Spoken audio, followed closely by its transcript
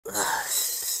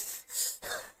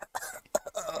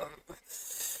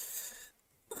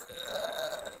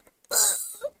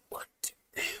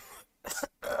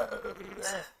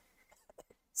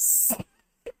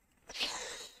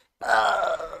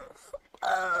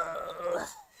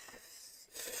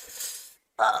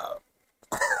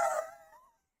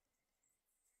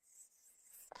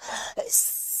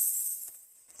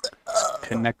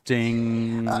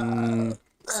Connecting.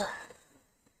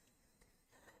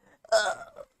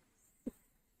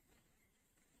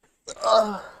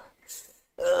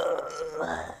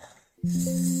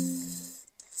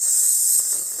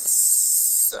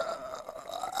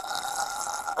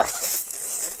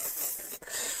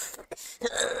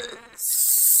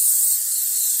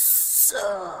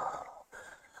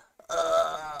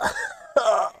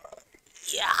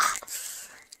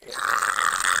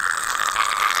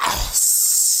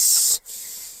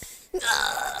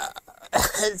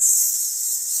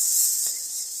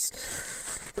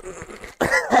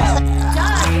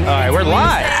 Alright, we're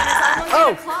live.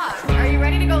 Oh! Are you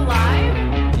ready to go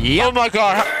live? Yep. Oh my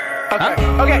god. Okay.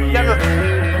 Huh? Okay.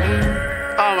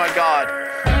 Oh my god.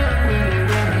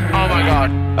 Oh my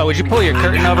god. Oh, would you pull your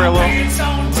curtain over a little?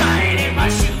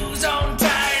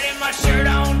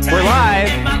 We're live.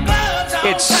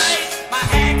 It's...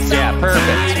 Yeah,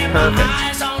 perfect. Perfect.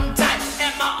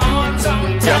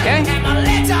 You okay?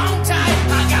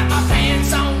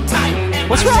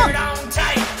 What's wrong?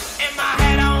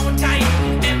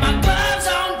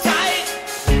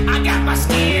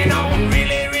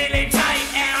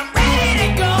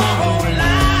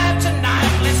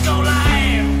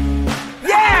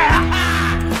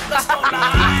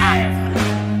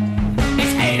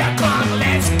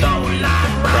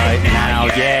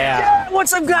 Yeah.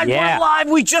 What's up, guys? Yeah. We're live.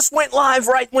 We just went live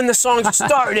right when the song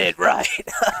started, right?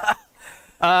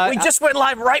 We just went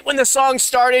live right when the song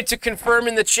started to confirm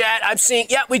in the chat. I'm seeing,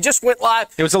 yeah, we just went live.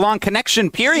 It was a long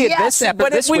connection period this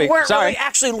we week. weren't Sorry. really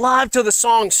actually live till the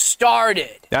song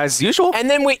started. As usual. And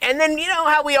then you know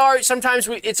how we are. Sometimes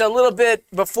it's a little bit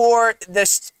before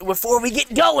we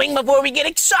get going, before we get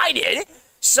excited.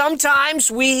 Sometimes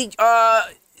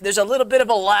there's a little bit of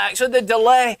a lag. So the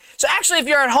delay. So actually, if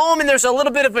you're at home and there's a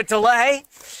little bit of a delay,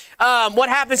 what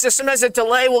happens is sometimes the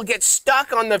delay will get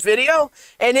stuck on the video,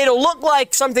 and it'll look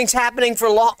like something's happening for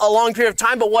a long period of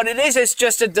time. But what it is, it's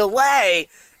just a delay,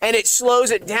 and it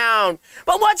slows it down.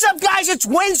 But what's up, guys? It's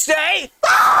Wednesday.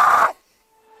 Ah!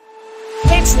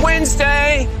 It's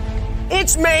Wednesday.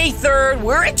 It's May 3rd.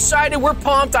 We're excited. We're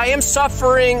pumped. I am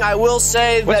suffering. I will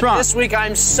say that this week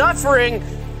I'm suffering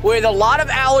with a lot of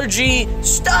allergy,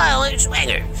 style, and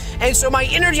swinger. And so my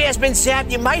energy has been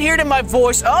sapped. You might hear it in my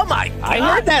voice. Oh my God. I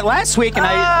heard that last week, and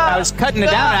I was cutting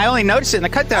it down, and I only noticed it in the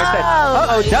cut down.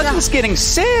 I said, Dougie's getting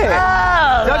sick.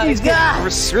 Dougie's getting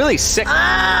really sick.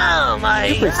 Oh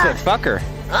my Super God. sick fucker.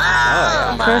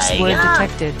 Oh my First word God.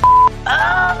 detected.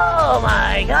 Oh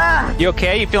my God. You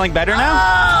okay? You feeling better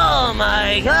now? Oh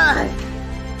my God.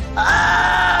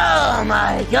 Oh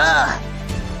my God.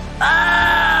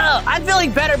 Oh, I'm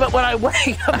feeling better, but when I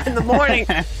wake up in the morning,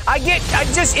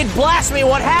 it blasts me.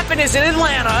 What happened is in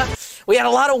Atlanta, we had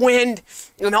a lot of wind,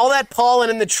 and all that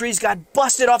pollen in the trees got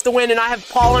busted off the wind, and I have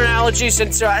pollen allergies,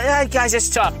 and so, guys, it's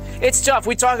tough. It's tough.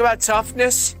 We talk about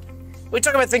toughness. We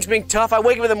talk about things being tough. I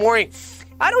wake up in the morning.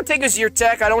 I don't take a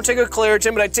Zyrtec, I don't take a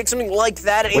Claritin, but I take something like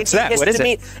that. What's that? What is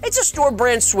it? It's a store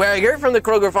brand swagger from the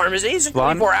Kroger Pharmacy. It's a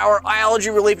 24-hour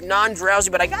allergy relief, non-drowsy,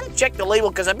 but I gotta check the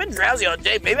label because I've been drowsy all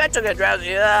day. Maybe I took that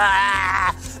drowsy.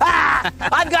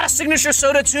 I've got a signature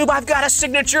soda tube. I've got a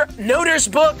signature Noter's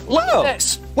book. Look at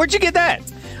this. Where'd you get that?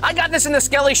 I got this in the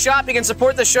Skelly shop. You can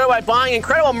support the show by buying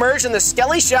incredible merch in the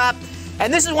Skelly shop.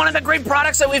 And this is one of the great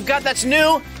products that we've got that's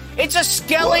new. It's a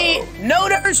Skelly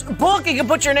Noter's book. You can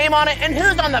put your name on it. And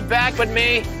who's on the back but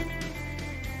me?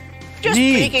 Just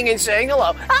speaking and saying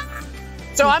hello.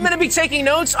 So I'm going to be taking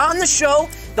notes on the show,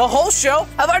 the whole show.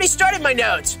 I've already started my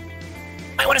notes.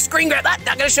 I want to screen grab that.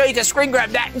 I'm going to show you to screen grab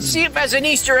that and see if there's an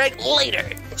Easter egg later.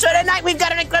 So tonight we've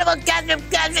got an incredible cast of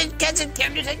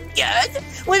characters and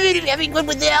guests. We've been having fun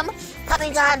with them.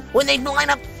 Coming on when they line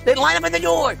up at the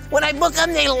door. When I book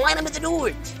them, they line up at the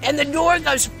door. And the door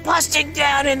goes busting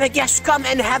down and the guests come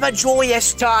and have a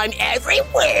joyous time every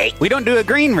week. We don't do a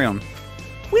green room.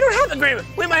 We don't have a green room.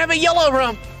 We might have a yellow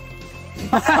room.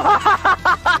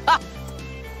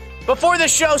 Before the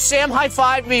show, Sam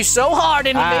high-fived me so hard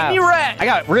and he made me red. I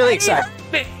got really excited.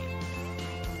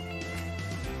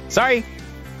 Sorry.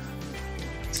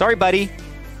 Sorry, buddy.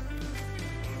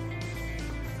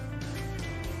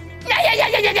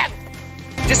 Yeah.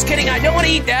 Just kidding. I don't want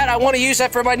to eat that. I want to use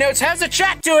that for my notes. How's the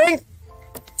chat doing?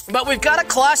 But we've got a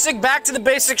classic Back to the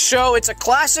Basics show. It's a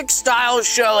classic style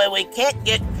show, and we can't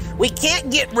get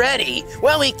ready.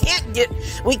 Well, we can't get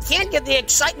the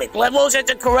excitement levels at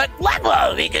the correct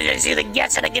level because I see the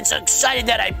guests and I get so excited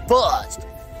that I buzzed.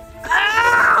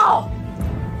 Ow!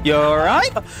 You all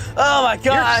right? Oh my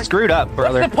God! You're screwed up,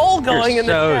 brother. What's the poll going You're in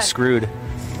the chat? so screwed.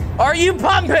 Are you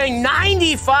pumping?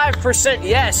 95%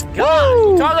 yes.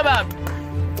 God, talk about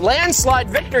landslide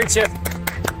victory tip.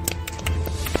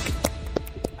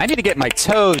 I need to get my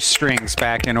toe strings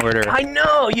back in order. I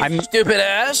know, you stupid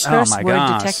ass. Oh my word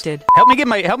gosh. detected. Help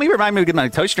me remind me to get my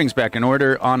toe strings back in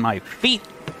order on my feet.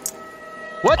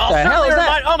 What the hell is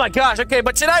that? Oh my gosh, okay,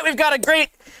 but tonight we've got a great,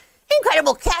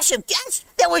 incredible cast of guests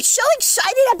that we're so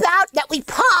excited about that we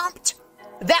pumped.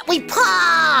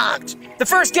 The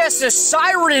first guest is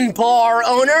Siren bar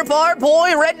owner,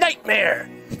 Barboy, Rednightmare.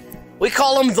 We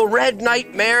call him the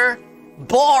Rednightmare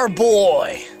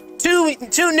Barboy.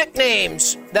 Two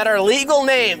nicknames that are legal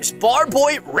names,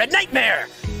 Barboy, Rednightmare.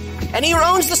 And he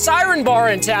owns the Siren bar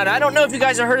in town. I don't know if you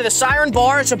guys have heard of the Siren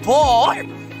bar. It's a bar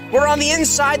where on the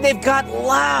inside they've got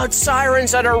loud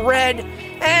sirens that are red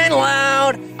and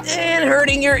loud and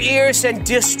hurting your ears and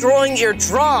destroying your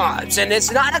drums. And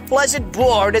it's not a pleasant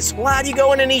board. It's loud. You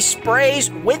go in and he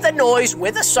sprays with a noise,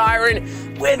 with a siren,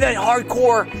 with a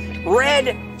hardcore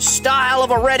red style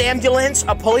of a red ambulance,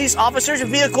 a police officer's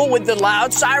vehicle with the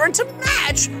loud siren to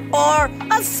match, or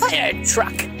a fire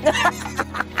truck.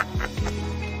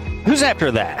 Who's after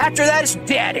that? After that is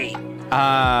Daddy.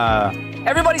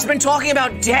 Everybody's been talking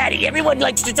about Daddy. Everyone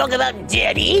likes to talk about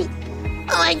Daddy.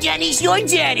 Oh, my Daddy's your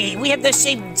daddy. We have the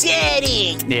same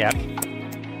daddy. Yeah.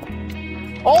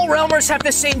 All Realmers have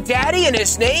the same daddy, and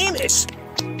his name is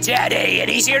Daddy, and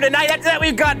he's here tonight. After that,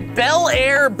 we've got Bel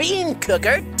Air bean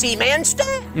cooker, T-Man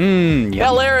Stan.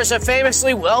 Bel Air is a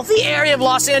famously wealthy area of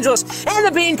Los Angeles, and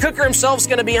the bean cooker himself is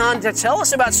going to be on to tell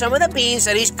us about some of the beans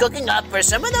that he's cooking up for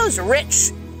some of those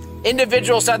rich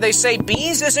individuals that they say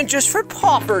beans isn't just for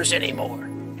paupers anymore.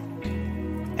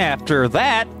 After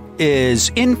that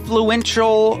is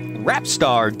influential rap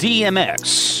star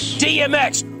DMX.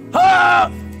 DMX!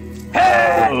 Ha!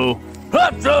 Hey!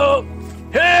 Ha!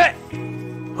 Hey!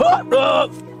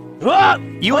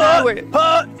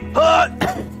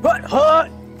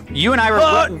 You and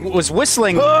I was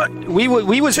whistling. We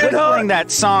was whistling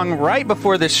that song right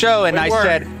before the show, and I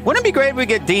said, "Wouldn't it be great if we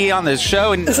get D on the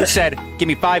show?" And she said, "Give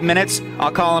me 5 minutes.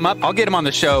 I'll call him up. I'll get him on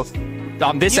the show."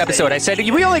 On this episode, I said,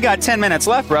 "We only got 10 minutes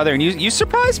left, brother," and you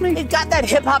surprised me. It got that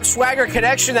hip-hop swagger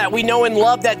connection that we know and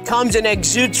love that comes and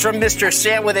exudes from Mr.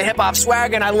 Sam with a hip-hop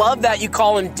swag, and I love that you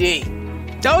call him D.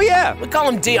 Oh, yeah. We call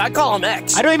him D. I call him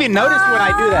X. I don't even notice when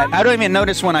I do that. I don't even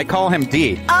notice when I call him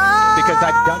D. Because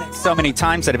I've done it so many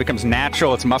times that it becomes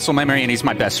natural. It's muscle memory, and he's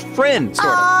my best friend, sort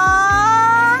of.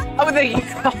 I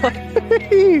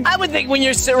would think when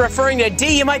you're referring to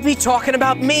D, you might be talking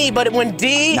about me, but when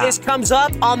D comes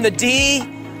up on the DL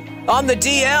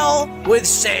with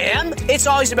Sam, it's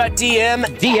always about DM.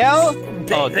 DL?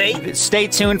 Baby. Stay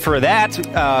tuned for that.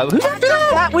 Who's after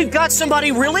that? We've got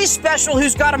somebody really special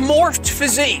who's got a morphed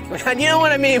physique. And you know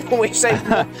what I mean when we say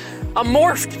a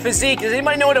morphed physique? Does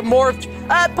anybody know what a morphed...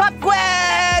 Pop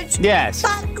quiz! Yes.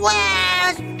 Pop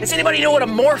quiz! Does anybody know what a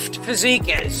morphed physique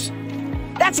is?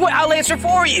 That's what I'll answer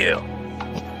for you.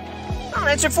 I'll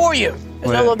answer for you.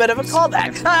 There's a little bit of a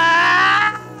callback.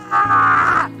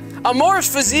 A morphed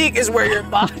physique is where your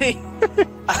body...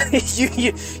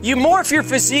 you morph your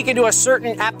physique into a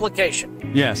certain application.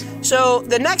 Yes. So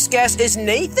the next guest is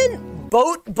Nathan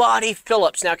Boat Body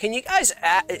Phillips. Now, can you guys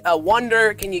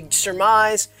wonder, can you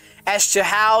surmise as to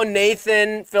how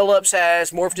Nathan Phillips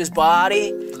has morphed his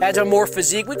body, has a morphed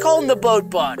physique? We call him the Boat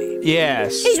Body.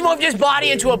 Yes. He's morphed his body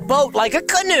into a boat, like a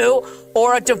canoe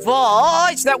or a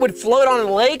device that would float on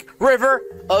a lake, river,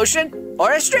 ocean,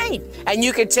 or a stream. And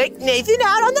you can take Nathan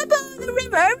out on the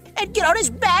river and get on his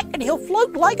back, and he'll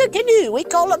float like a canoe. We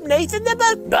call him Nathan the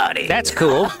Boat Body. That's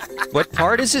cool. What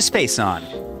part is his face on?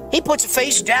 He puts a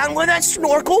face down with a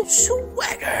snorkel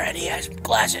swagger, and he has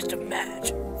glasses to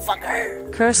match.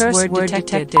 Fucker. Curse word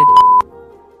detected.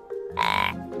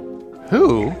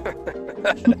 Who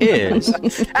is?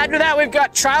 After that, we've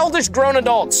got childish grown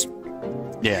adults.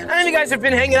 Yeah. I know you guys have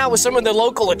been hanging out with some of the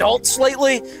local adults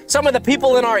lately. Some of the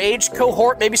people in our age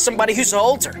cohort, maybe somebody who's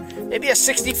older. Maybe a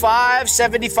 65,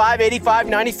 75, 85,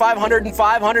 95,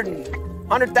 105,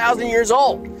 100,000 years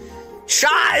old.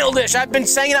 Childish. I've been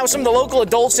hanging out with some of the local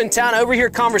adults in town. I overhear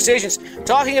conversations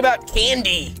talking about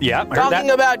candy. Yeah, talking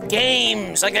about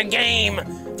games, like a game.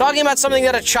 Talking about something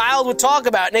that a child would talk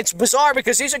about. And it's bizarre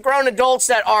because these are grown adults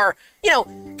that are,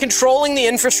 controlling the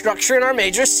infrastructure in our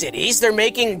major cities. They're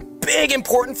making big,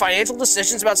 important financial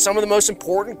decisions about some of the most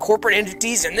important corporate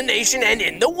entities in the nation and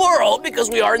in the world, because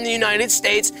we are in the United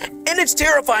States. And it's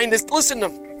terrifying to listen to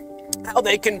how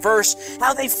they converse,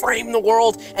 how they frame the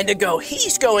world, and to go, he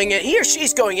or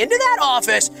she's going into that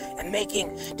office and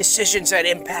making decisions that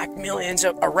impact millions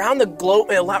around the globe,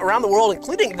 around the world,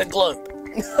 including the globe.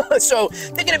 So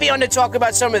they're going to be on to talk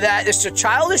about some of that. It's to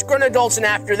childish grown adults, and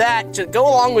after that, to go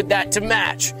along with that, to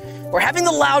match, we're having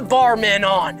the loud bar men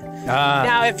on.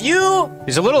 Now, if you...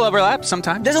 There's a little overlap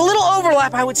sometimes. There's a little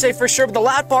overlap, I would say, for sure, but the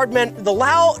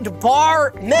loud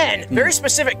bar men, very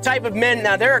specific type of men.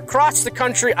 Now, they're across the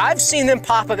country. I've seen them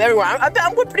pop up everywhere.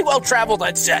 I'm pretty well traveled,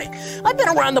 I'd say. I've been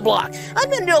around the block. I've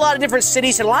been to a lot of different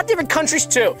cities and a lot of different countries,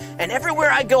 too. And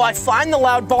everywhere I go, I find the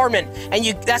loud barmen. And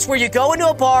that's where you go into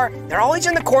a bar. They're always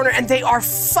in the corner, and they are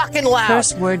fucking loud.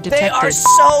 Curse word detected. They are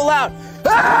so loud.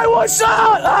 Hey, what's up?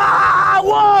 Ah,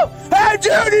 whoa! Hey,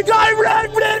 dude, you got red.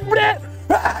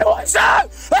 Hey, what's up?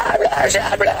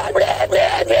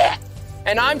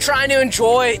 And I'm trying to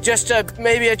enjoy just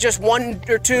one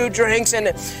or two drinks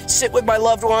and sit with my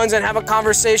loved ones and have a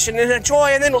conversation and enjoy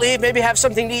and then leave, maybe have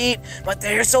something to eat. But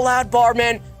there's a loud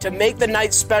barman to make the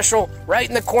night special right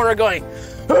in the corner going.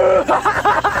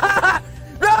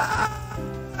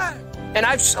 And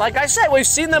like I said, we've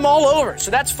seen them all over. So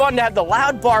that's fun to have the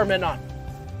loud barman on.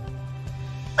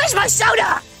 Where's my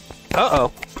soda? Uh-oh.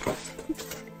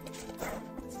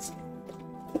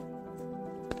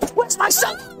 Where's my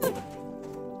soda?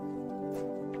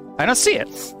 I don't see it.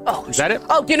 Oh, is that it?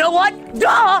 Oh, you know what?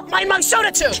 Duh! My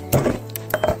soda too.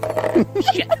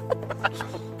 Shit.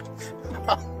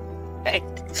 Oh, hey.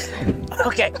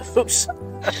 Okay. Oops.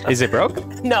 Is it broke?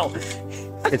 No.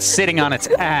 It's sitting on its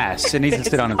ass. It needs to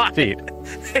sit on its feet.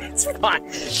 It's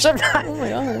fine.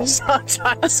 Sometimes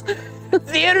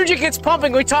the energy gets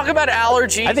pumping. We talk about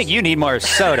allergies. I think you need more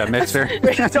soda, mister.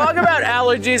 We talk about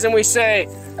allergies and we say,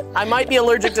 I might be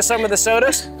allergic to some of the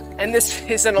sodas, and this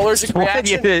is an allergic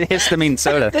reaction. Histamine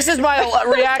soda. This is my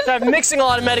reaction. I'm mixing a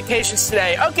lot of medications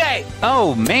today. Okay.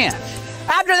 Oh, man.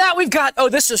 After that, we've got,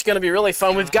 this is going to be really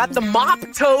fun. We've got the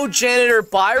mop-toe janitor,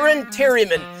 Bayron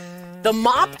Tarymon. The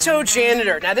mop-toe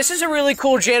janitor. Now, this is a really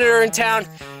cool janitor in town.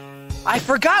 I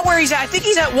forgot where he's at. I think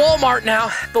he's at Walmart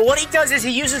now. But what he does is he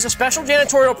uses a special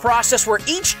janitorial process where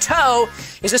each toe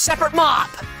is a separate mop.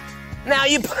 Now,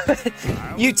 he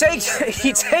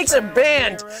takes a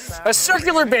band, a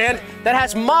circular band that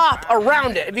has mop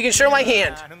around it. If you can show my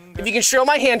hand. If you can show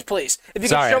my hand, please. If you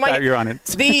Sorry, can show I thought you were on it.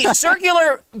 The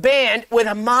circular band with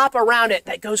a mop around it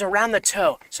that goes around the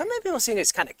toe. Some people think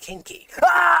it's kind of kinky.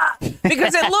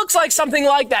 Because it looks like something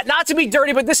like that. Not to be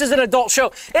dirty, but this is an adult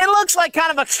show. It looks like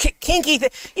kind of a kinky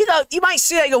thing. You know, you might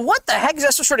see that and go, what the heck? Is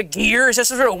that some sort of gear? Is that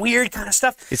some sort of weird kind of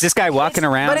stuff? Is this guy walking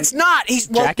around? But it's not. He's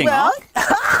jacking off?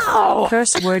 Ow!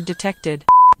 Curse word detected.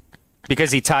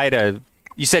 Because he tied a...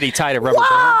 You said he tied a rubber band?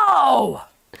 Whoa!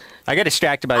 I got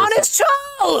distracted by on his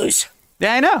toes.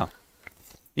 Yeah, I know.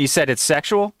 You said it's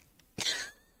sexual?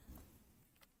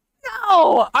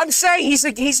 No, I'm saying he's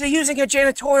using a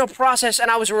janitorial process, and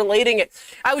I was relating it.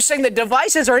 I was saying the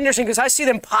devices are interesting because I see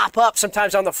them pop up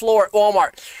sometimes on the floor at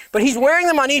Walmart. But he's wearing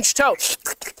them on each toe.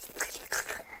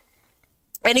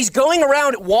 And he's going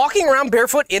around, walking around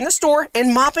barefoot in the store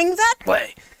and mopping that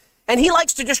way. And he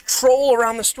likes to just troll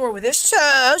around the store with his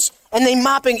toes, and then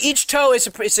mopping each toe is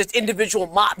an individual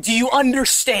mop. Do you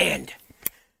understand?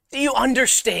 Do you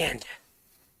understand?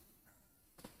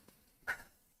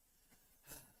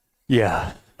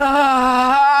 Yeah.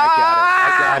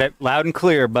 I got it. Loud and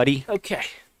clear, buddy. Okay.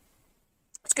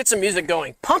 Let's get some music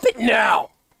going. Pump it now.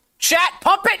 Chat,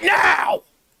 pump it now.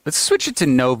 Let's switch it to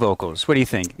no vocals. What do you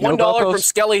think? $1 from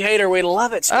Skelly Hater. We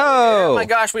love it. Skelly Hater. Oh my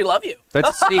gosh, we love you.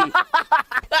 Let's see.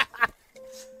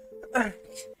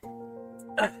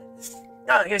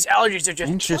 His allergies are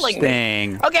just killing me.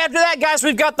 Interesting. Okay, after that, guys,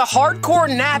 we've got the hardcore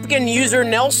napkin user,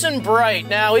 Nelson Bright.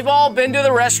 Now, we've all been to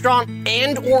the restaurant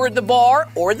and or the bar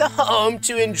or the home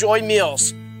to enjoy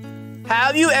meals.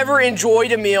 Have you ever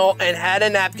enjoyed a meal and had a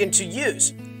napkin to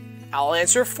use? I'll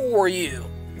answer for you.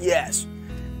 Yes.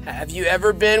 Have you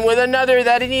ever been with another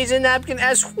that needs a napkin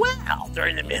as well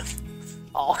during the meal?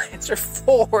 I'll answer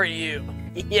for you.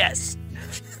 Yes.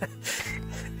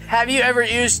 Have you ever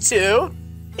used two?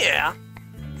 Yeah.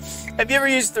 Have you ever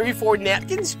used 3-4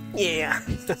 napkins? Yeah.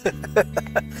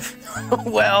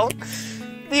 Well,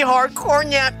 the hardcore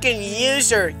napkin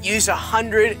user use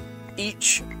 100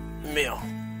 each meal.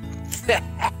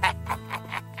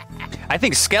 I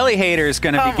think Skelly Hater is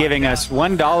going to be giving us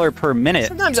 $1 per minute.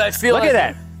 Sometimes I feel Look like...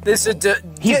 at that. This is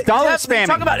he's dollar spamming. We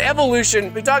talk about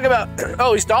evolution. We talk about...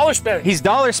 Oh, he's dollar spamming. He's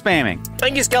dollar spamming.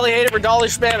 Thank you, Skelly Hater, for dollar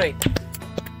spamming.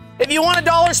 If you want a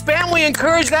dollar spam, we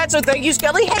encourage that, so thank you,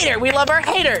 Skelly Hater. We love our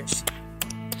haters.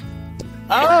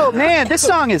 Oh, man, this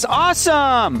song is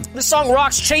awesome. This song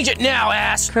rocks. Change it now,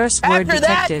 ass. Curse word After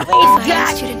detected. That, If I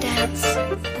asked you to dance,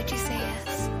 would you say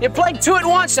yes? you played two at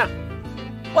once now.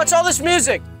 What's all this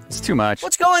music? It's too much.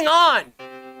 What's going on?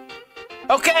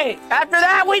 Okay, after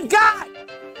that, we've got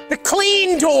the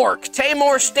clean dork,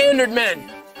 Taymore Standardman.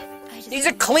 He's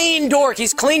a clean dork.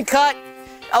 He's clean cut.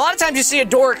 A lot of times you see a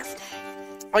dork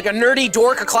like a nerdy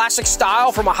dork, a classic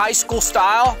style from a high school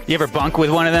style. You ever bunk with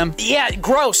one of them? Yeah,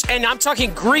 gross. And I'm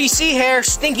talking greasy hair,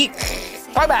 stinky.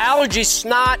 Talk about allergies,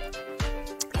 snot.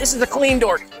 This is the clean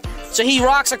dork. So he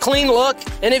rocks a clean look,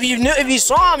 and if you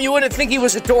saw him, you wouldn't think he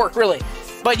was a dork, really.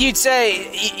 But you'd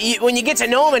say, when you get to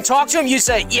know him and talk to him, you'd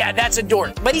say, yeah, that's a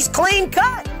dork. But he's clean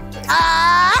cut.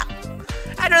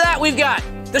 After that, we've got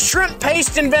the shrimp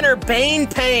paste inventor, Bayne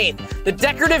Payne, the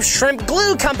Decorative Shrimp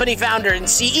Glue Company founder and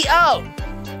CEO.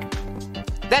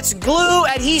 That's glue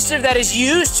adhesive that is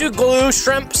used to glue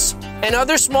shrimps and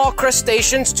other small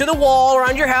crustaceans to the wall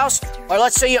around your house. Or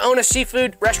let's say you own a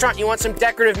seafood restaurant and you want some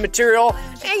decorative material.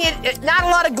 And not a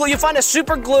lot of glue. You find a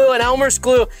super glue, an Elmer's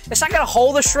glue. It's not going to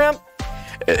hold a shrimp.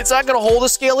 It's not going to hold a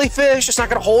scaly fish. It's not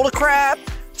going to hold a crab.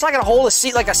 It's not going to hold a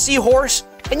seahorse.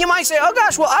 And you might say, oh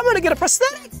gosh, well, I'm going to get a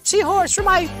prosthetic seahorse for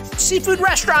my seafood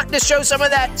restaurant to show some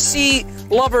of that sea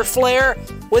lover flair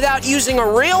without using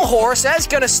a real horse. That's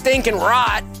going to stink and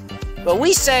rot. But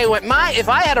we say, if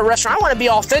I had a restaurant, I want to be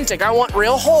authentic. I want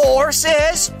real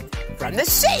horses from the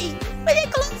sea. But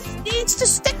it needs to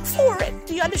stick for it.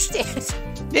 Do you understand?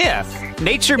 Yeah.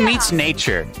 Nature meets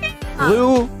nature.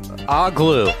 Glue,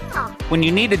 glue. Yeah. When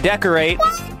you need to decorate.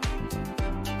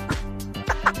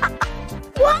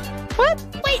 What?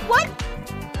 Wait, what?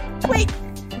 Wait,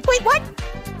 what?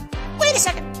 Wait a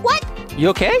second. What? You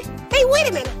okay? Hey, wait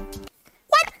a minute.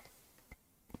 What?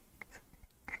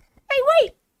 Hey,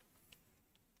 wait.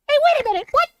 Hey, wait a minute.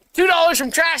 What? $2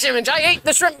 from Trash Image. I ate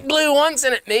the shrimp glue once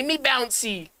and it made me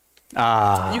bouncy.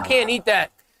 You can't eat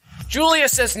that. Julia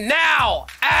says, now,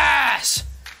 ass.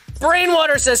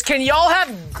 Brainwater says, can y'all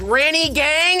have Granny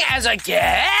Gang as a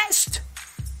guest?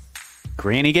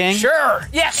 Granny Gang? Sure.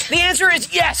 Yes. The answer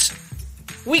is yes.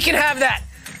 We can have that.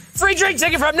 Free drink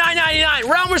ticket from $9.99.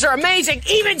 Realmers are amazing.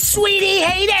 Even Sweetie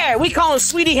Hater. We call him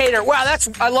Sweetie Hater. Wow,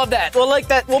 I love that. We'll like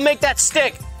that. We'll make that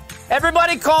stick.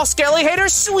 Everybody call Skelly Hater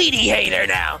Sweetie Hater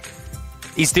now.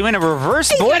 He's doing a reverse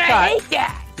He's boycott. gonna hate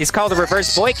that. He's called a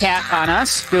reverse boycott on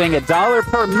us, doing $1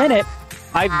 per minute.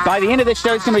 By the end of the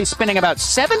show, he's going to be spending about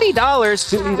 $70.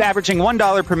 He's averaging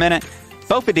 $1 per minute.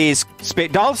 Both of these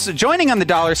joining on the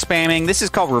dollar spamming. This is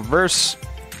called reverse.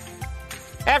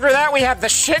 After that, we have the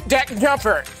shit deck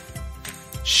jumper.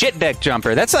 Shit deck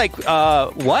jumper. That's like,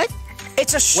 what?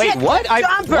 It's a shit what? deck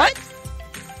jumper.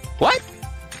 What?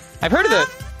 I've heard of the...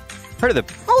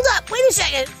 Hold up, wait a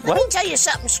second. Let me What? tell you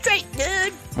something straight,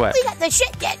 dude. What? We got the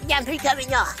shit deck jumper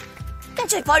coming on.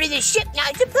 That's a part of the ship now.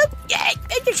 It's a poop deck.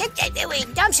 It's a shit deck that we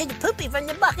dumps the poopy from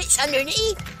the buckets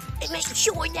underneath and make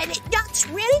sure that it ducks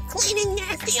really clean and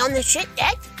nasty on the shit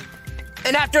deck.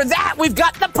 And after that, we've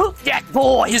got the poop deck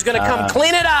boy. He's going to come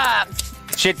clean it up.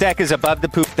 Shit deck is above the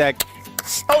poop deck.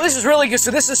 Oh, this is really good. So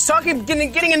this is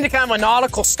getting into kind of a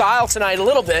nautical style tonight a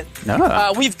little bit.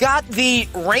 No. We've got the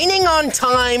Raining on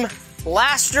Time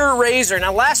Laster Razor.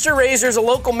 Now, Laster Razor is a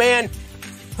local man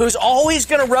who's always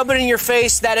going to rub it in your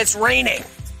face that it's raining.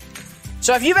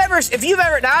 So if you've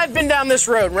ever, now I've been down this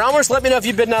road. Realmers, let me know if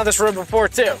you've been down this road before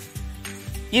too.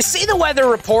 You see the weather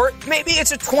report, maybe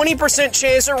it's a 20%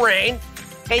 chance of rain,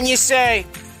 and you say,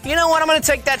 you know what, I'm going to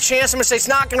take that chance. I'm going to say it's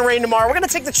not going to rain tomorrow. We're going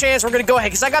to take the chance. We're going to go ahead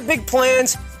because I got big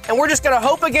plans, and we're just going to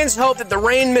hope against hope that the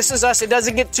rain misses us. It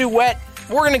doesn't get too wet.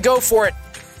 We're going to go for it.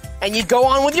 And you go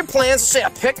on with your plans, say a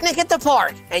picnic at the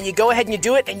park, and you go ahead and you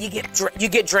do it, and you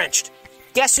get drenched.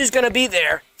 Guess who's going to be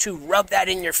there to rub that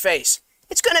in your face?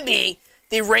 It's going to be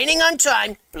the Raining on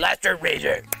Time Blaster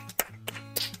Razor.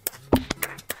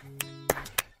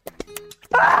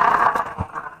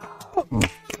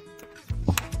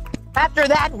 After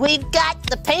that, we've got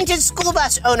the painted school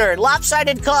bus owner,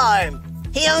 Lopsided Karm.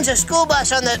 He owns a school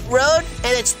bus on the road,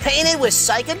 and it's painted with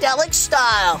psychedelic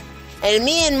style. And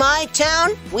me in my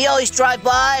town, we always drive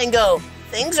by and go,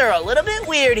 things are a little bit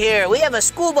weird here. We have a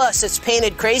school bus that's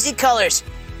painted crazy colors.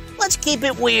 Let's keep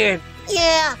it weird.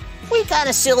 Yeah, we're kind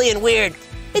of silly and weird.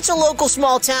 It's a local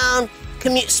small town,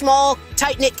 small,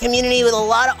 tight-knit community with a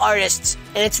lot of artists.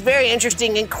 And it's very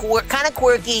interesting and kind of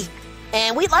quirky.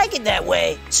 And we like it that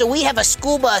way. So we have a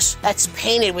school bus that's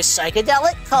painted with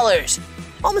psychedelic colors.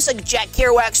 Almost like a Jack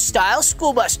Kerouac-style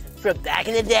school bus from back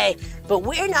in the day. But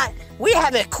we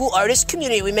have a cool artist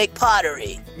community. We make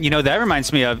pottery. You know, that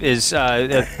reminds me of is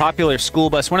a popular school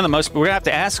bus. One of the most, we're going to have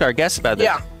to ask our guests about this.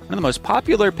 Yeah. One of the most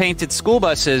popular painted school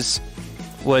buses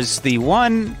was the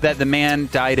one that the man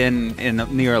died in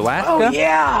near Alaska. Oh,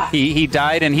 yeah. He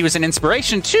died, and he was an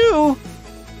inspiration to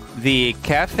the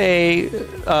cafe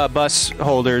bus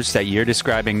holders that you're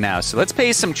describing now. So let's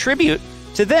pay some tribute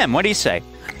to them. What do you say?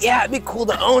 Yeah, it'd be cool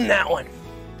to own that one.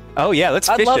 Oh, yeah, let's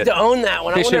fish it. I'd love to own that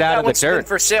one. Fish I wonder it if out that of the one's been dirt.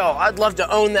 for sale. I'd love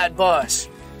to own that bus.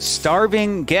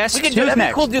 Starving guest. We can do Who's that.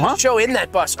 next? We'll do the Huh? show in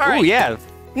that bus. All right. Oh, yeah.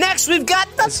 Next, we've got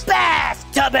the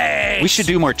Bathtubers. We should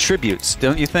do more tributes,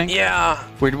 don't you think? Yeah.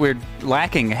 We're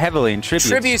lacking heavily in tributes.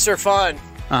 Tributes are fun.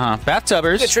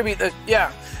 Bathtubers. The tribute,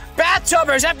 yeah.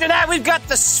 Bathtubers. After that, we've got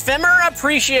the Sphimmer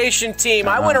Appreciation Team.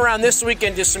 I went around this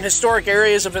weekend to some historic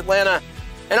areas of Atlanta,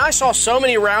 and I saw so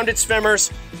many rounded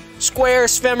Sphimmers, square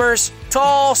Sphimmers,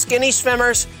 tall, skinny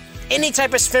Sphimmers, any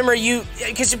type of Sphimmer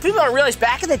because people don't realize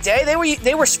back in the day they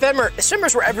were Sphimmer.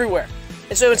 Sphimers were everywhere,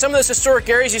 and so in some of those historic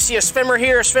areas you see a Sphimmer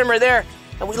here, a Sphimmer there,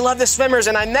 and we love the Sphimmers.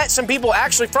 And I met some people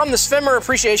actually from the Sphimmer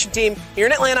Appreciation Team here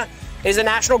in Atlanta. It is a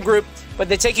national group, but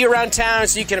they take you around town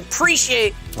so you can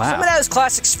appreciate some of those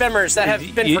classic Sphimmers that have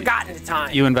been forgotten to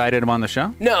time. You invited them on the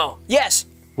show? No. Yes.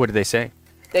 What did they say?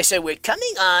 They said, we're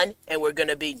coming on and we're going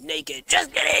to be naked.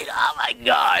 Just kidding. Oh, my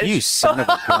gosh. You son of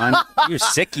a gun. You're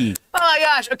sicky. Oh, my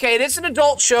gosh. Okay, it is an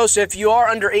adult show, so if you are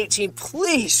under 18,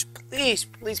 please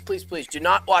do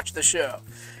not watch the show.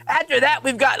 After that,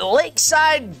 we've got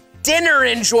Lakeside dinner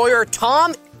enjoyer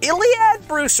Tom Illiad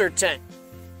Brucerton.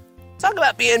 Talk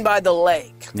about being by the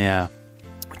lake. Yeah.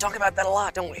 We talk about that a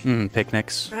lot, don't we?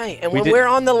 Picnics. Right, and when we're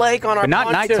on the lake on our But not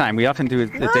pontoon- nighttime. We often do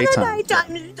it at daytime.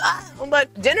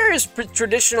 But dinner is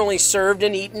traditionally served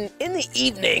and eaten in the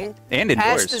evening. And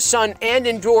indoors. As the sun, and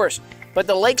indoors. But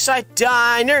the Lakeside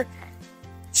Diner,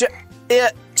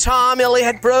 Tom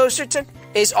Illiad Brucerton,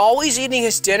 is always eating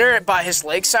his dinner by his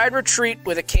lakeside retreat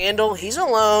with a candle. He's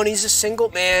alone, he's a single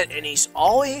man, and he's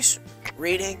always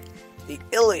reading the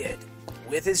Illiad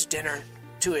with his dinner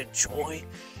to enjoy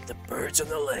the birds on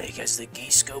the lake as the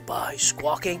geese go by,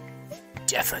 squawking,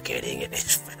 defecating in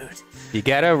his food. You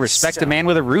gotta respect a man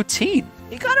with a routine.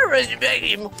 You gotta respect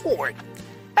him for it.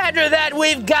 After that,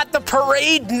 we've got the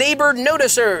parade neighbor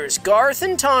noticers, Garth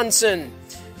and Tonson.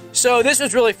 So this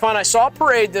was really fun. I saw a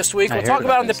parade this week. We'll talk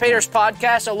about it on the Paters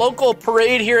podcast, a local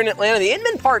parade here in Atlanta, the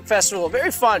Inman Park Festival.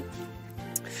 Very fun.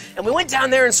 And we went down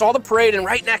there and saw the parade, and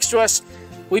right next to us,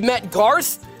 we met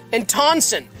Garth and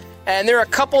Tonson. And they're a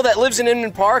couple that lives in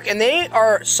Inman Park, and they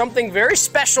are something very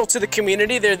special to the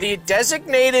community. They're the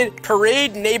designated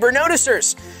parade neighbor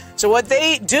noticers. So what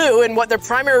they do and what their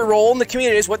primary role in the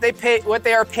community is, what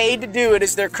they are paid to do, it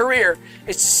is their career,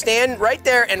 is to stand right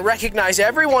there and recognize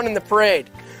everyone in the parade.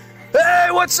 Hey,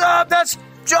 what's up? That's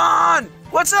John.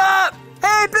 What's up?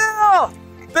 Hey, Bill.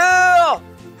 Bill.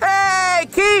 Hey,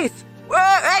 Keith.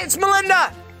 Hey, it's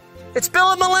Melinda. It's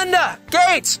Bill and Melinda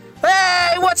Gates.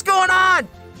 Hey, what's going on?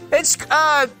 It's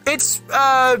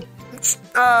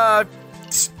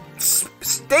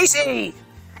Stacy.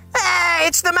 Hey,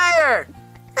 it's the mayor.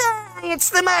 Hey, it's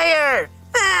the mayor.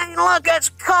 Hey, look, it's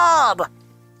Cobb.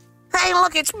 Hey,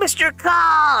 look, it's Mr.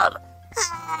 Cobb.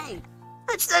 Hey,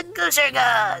 it's the Gooser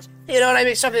Guys. You know what I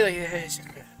mean? Something like this.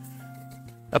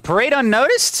 A parade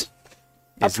unnoticed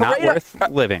is not worth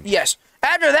living. Yes.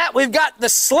 After that, we've got the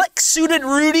slick-suited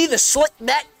Rudy, the slick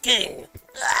neck king.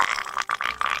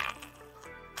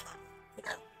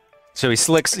 So he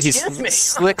slicks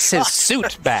his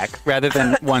suit back rather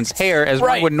than one's hair, as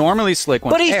one would normally slick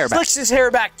one's hair back. But he slicks his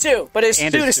hair back too. But his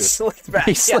suit is slicked back.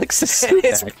 He slicks his suit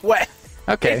back. It's wet.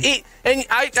 Okay. And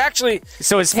I actually.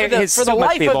 So his hair, his for the suit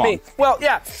must life be of long. me. Well,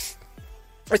 yeah.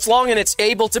 It's long and it's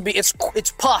able to be. It's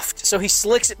puffed, so he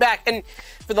slicks it back. And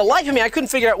for the life of me, I couldn't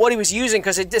figure out what he was using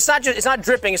because it's not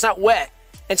dripping. It's not wet.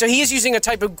 And so he is using a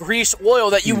type of grease oil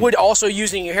that you would also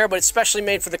use in your hair, but it's specially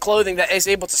made for the clothing that is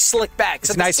able to slick back.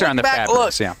 It's nicer on the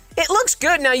fabrics, yeah. It looks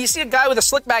good. Now, you see a guy with a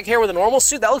slick back hair with a normal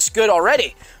suit, that looks good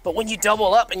already. But when you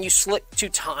double up and you slick 2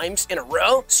 times in a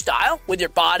row, style, with your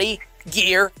body,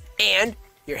 gear, and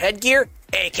your headgear,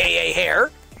 a.k.a.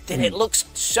 hair, then it looks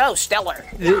so stellar.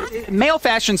 Male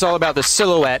fashion's all about the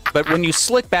silhouette, but when you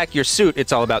slick back your suit,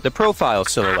 it's all about the profile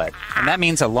silhouette. And that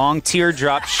means a long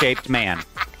teardrop-shaped man,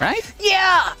 right?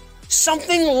 Yeah,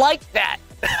 something like that.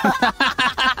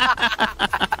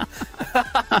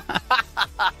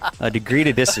 A degree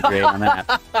to disagree on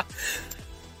that.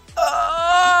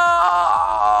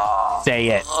 Say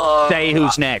it. Say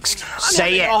who's next.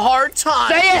 Say it. A hard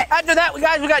time. Say it. After that, we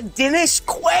got Dennis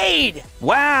Quaid.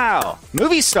 Wow.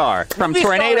 Movie star from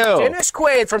Tornado. Dennis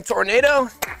Quaid from Tornado.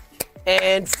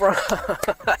 And from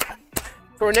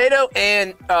Tornado.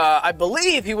 And I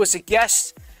believe he was a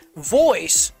guest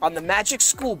voice on the Magic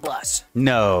School Bus.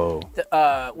 No.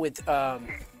 With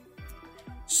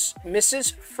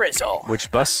Mrs. Frizzle.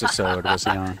 Which bus episode was he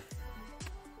on?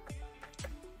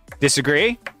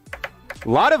 Disagree? A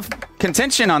lot of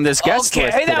contention on this guest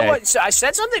list today. I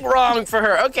said something wrong for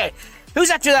her. Okay.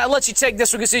 Who's after that? I'll let you take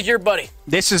this one because he's your buddy.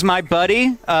 This is my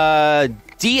buddy, DL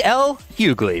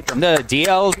Hughley from the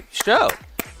DL show.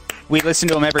 We listen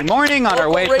to him every morning on our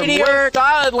way from radio work.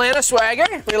 style Atlanta swagger.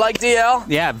 We like DL.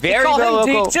 Yeah, very call him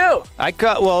local. D too.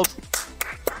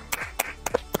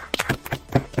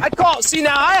 See,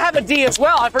 now I have a D as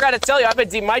well. I forgot to tell you, I have a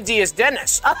D. My D is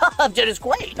Dennis. Dennis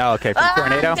Quaid. Oh, okay, from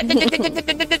Tornado.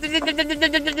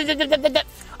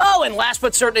 Oh, and last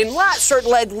but certainly not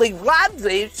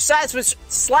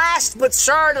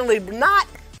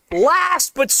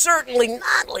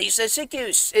least, it's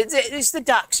the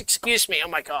Ducks. Excuse me. Oh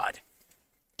my God.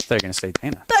 They're gonna say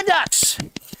Dana. The Ducks.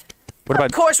 What about?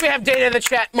 Of course, we have Dana in the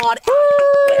chat mod.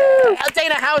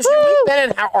 Dana, how's your week been?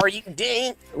 And how are you,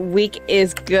 Dana? Week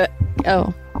is good.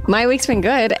 Oh, my week's been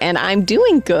good, and I'm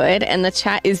doing good, and the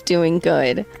chat is doing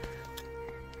good.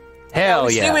 Hell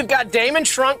See, yeah. we've got Damon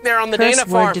Shrunk there on the Dana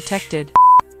farm. detected.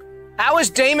 How is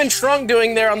Damon Shrunk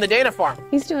doing there on the Dana farm?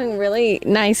 He's doing really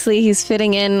nicely. He's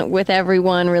fitting in with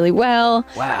everyone really well.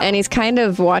 Wow. And he's kind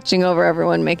of watching over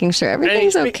everyone, making sure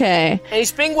everything's okay. And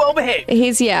he's being well behaved.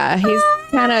 He's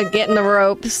kind of getting the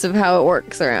ropes of how it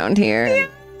works around here.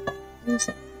 Well,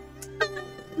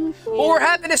 we're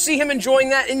happy to see him enjoying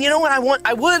that. And you know what I'm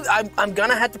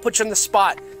gonna have to put you on the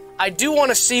spot. I do want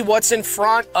to see what's in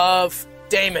front of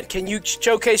Damon. Can you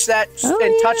showcase that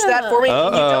and touch that for me? You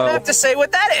don't have to say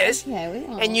what that is. Okay, we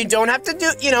won't. And you don't have to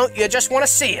do, you just want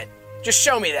to see it. Just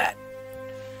show me that.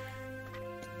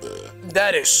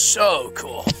 That is so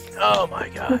cool. Oh my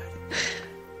God.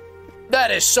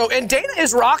 That is so, and Dana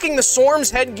is rocking the Storms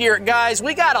headgear. Guys,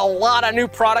 we got a lot of new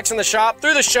products in the shop.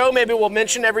 Through the show, maybe we'll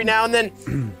mention every now and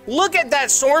then. Look at that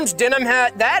Storms denim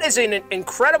hat. That is an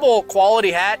incredible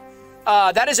quality hat.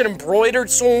 That is an embroidered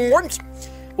Storms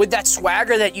with that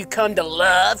swagger that you come to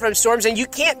love from Storms. And you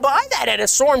can't buy that at a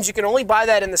Storms. You can only buy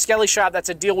that in the Skelly shop. That's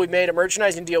a deal we made, a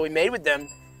merchandising deal we made with them.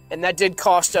 And that did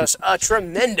cost us a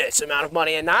tremendous amount of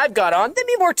money. And I've got on the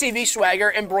Be More TV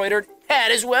swagger embroidered hat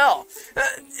as well.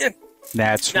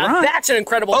 That's Now right. that's an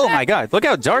incredible Oh hat. my God! Look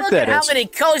how dark Look that at is. how many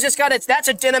colors it's got. That's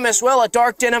a denim as well, a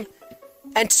dark denim.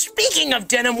 And speaking of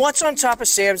denim, what's on top of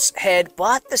Sam's head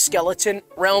but the Skeleton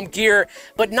Realm gear?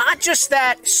 But not just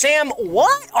that. Sam,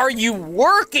 what are you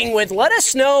working with? Let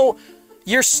us know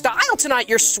your style tonight.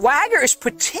 Your swagger is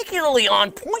particularly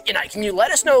on point tonight. Can you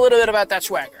let us know a little bit about that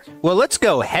swagger? Well, let's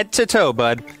go head to toe,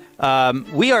 bud.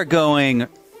 We are going.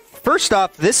 First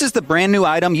off, this is the brand new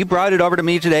item. You brought it over to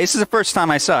me today. This is the first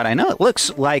time I saw it. I know it looks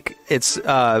like it's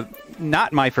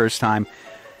not my first time,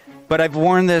 but I've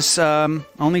worn this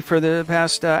only for the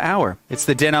past hour. It's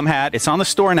the denim hat. It's on the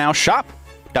store now.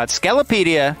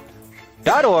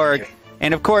 Shop.skelepedia.org.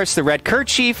 And, of course, the red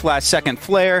kerchief, last second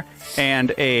flare,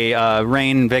 and a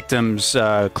rain victim's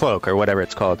cloak or whatever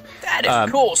it's called. That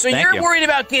is cool. So thank you're you. worried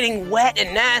about getting wet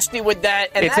and nasty with that.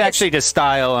 And It's that is actually just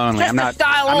style only. just I'm the not.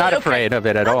 style I'm not only. afraid of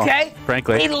it at all. Okay.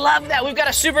 Frankly. We love that. We've got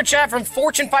a super chat from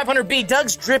Fortune 500B.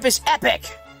 Doug's drip is epic.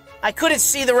 I couldn't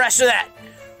see the rest of that.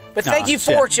 But thank you,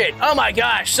 shit. Fortune. Oh my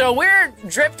gosh. So we're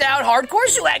dripped out hardcore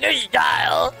swagger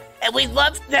style. And we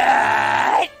love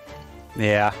that.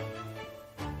 Yeah.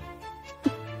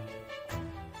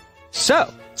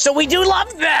 So we do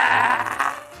love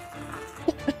that.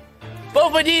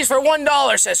 Both of these for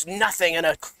 $1 says nothing in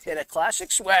a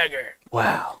classic swagger.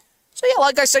 Wow. So yeah,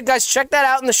 like I said, guys, check that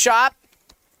out in the shop.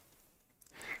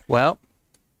 Well,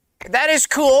 That is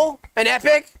cool and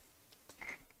epic.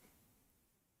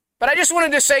 But I just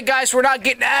wanted to say, guys, we're not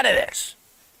getting out of this.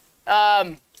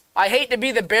 I hate to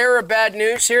be the bearer of bad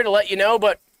news here to let you know,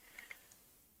 but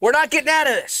we're not getting out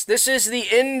of this. This is the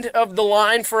end of the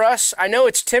line for us. I know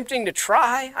it's tempting to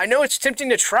try. I know it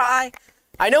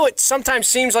sometimes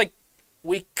seems like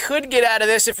we could get out of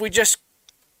this if we just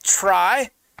try.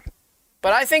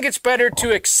 But I think it's better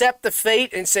to accept the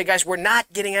fate and say, guys, we're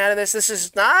not getting out of this.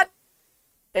 It's not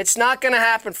going to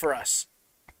happen for us.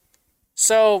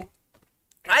 So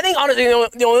I think, honestly,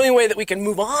 the only way that we can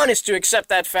move on is to accept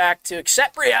that fact, to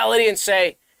accept reality and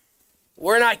say,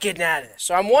 we're not getting out of this.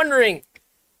 So I'm wondering,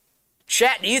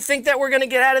 chat, do you think that we're going to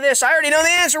get out of this? I already know the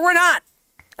answer. We're not.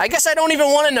 I guess I don't even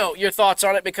want to know your thoughts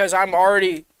on it because I'm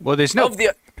already... Well, there's no...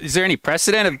 Is there any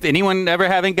precedent of anyone ever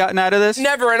having gotten out of this?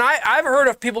 Never, and I've heard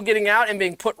of people getting out and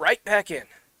being put right back in.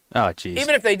 Oh, jeez.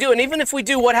 Even if they do, and even if we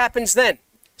do, what happens then?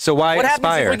 So why What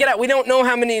aspire? happens if we get out? We don't know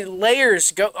how many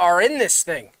layers are in this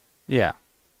thing. Yeah.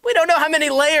 We don't know how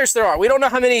many layers there are. We don't know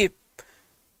how many...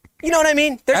 You know what I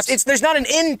mean? There's not an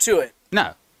end to it.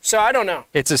 No. So I don't know.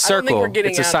 It's a I don't think circle. we're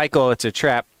getting It's a out. cycle. It's a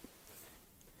trap.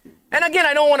 And again,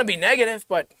 I don't want to be negative,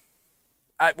 but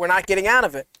we're not getting out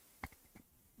of it.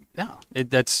 No. It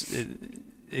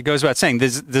goes without saying.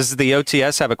 Does the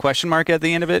OTS have a question mark at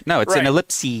the end of it? No, it's an Right.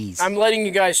 ellipses. I'm letting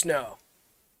you guys know.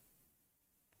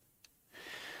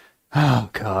 Oh,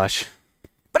 gosh.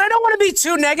 But I don't want to be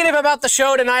too negative about the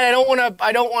show tonight. I don't want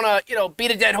to,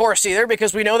 beat a dead horse either,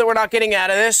 because we know that we're not getting out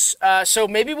of this. So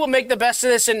maybe we'll make the best of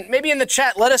this, and maybe in the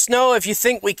chat, let us know if you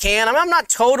think we can. I'm not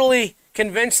totally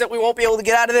convinced that we won't be able to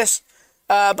get out of this,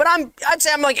 but I'd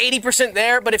say I'm like 80%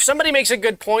 there. But if somebody makes a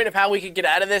good point of how we could get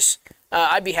out of this,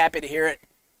 I'd be happy to hear it.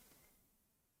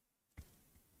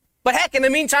 But heck, in the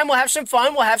meantime, we'll have some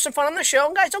fun. We'll have some fun on the show.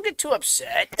 And guys, don't get too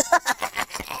upset.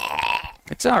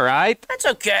 It's all right. That's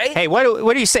okay. Hey, what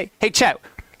do you say? Hey, chat,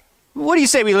 what do you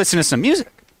say we listen to some music?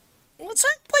 Let's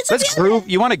play some Let's groove.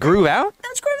 You want to groove out?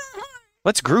 Let's groove out hard.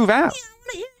 Let's groove out. Yeah, I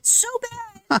want to hear it so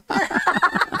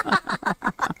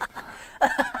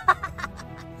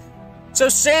bad. So,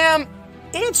 Sam,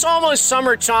 it's almost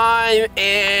summertime,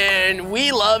 and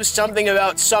we love something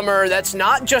about summer that's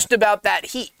not just about that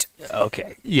heat.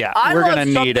 Okay. Yeah, we're gonna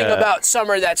need something about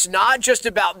summer that's not just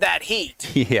about that heat.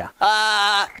 Yeah.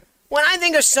 When I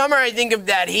think of summer, I think of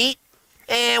that heat.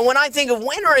 And when I think of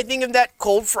winter, I think of that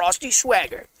cold, frosty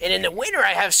swagger. And in the winter,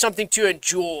 I have something to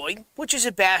enjoy, which is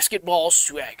a basketball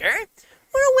swagger,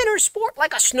 or a winter sport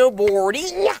like a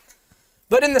snowboarding.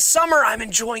 But in the summer, I'm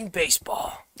enjoying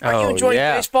baseball. Are you enjoying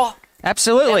baseball?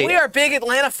 Absolutely. And we are big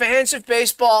Atlanta fans of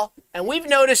baseball, and we've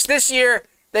noticed this year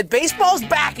that baseball's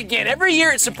back again. Every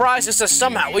year it surprises us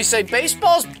somehow. We say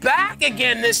baseball's back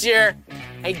again this year,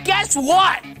 and guess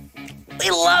what? We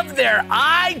love their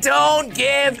I don't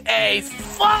give a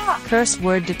fuck Curse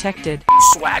word detected.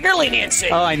 swagger leniency.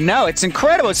 Oh, I know. It's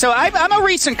incredible. So I'm a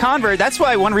recent convert. That's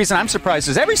why one reason I'm surprised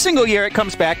is every single year it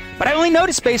comes back. But I only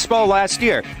noticed baseball last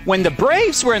year when the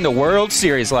Braves were in the World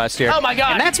Series last year. Oh, my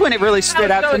God. And that's when it really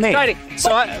stood out so to me. exciting. So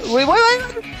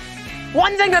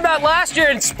One thing about last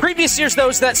year and previous years, though,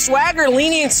 is that swagger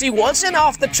leniency wasn't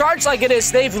off the charts like it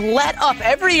is. They've let up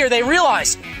every year. They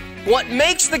realize what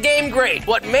makes the game great,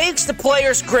 what makes the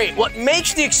players great, what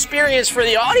makes the experience for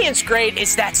the audience great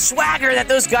is that swagger that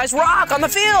those guys rock on the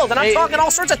field. And I'm talking all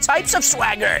sorts of types of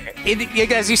swagger.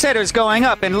 As you said, it was going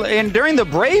up. And during the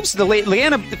Braves,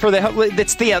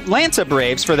 it's the Atlanta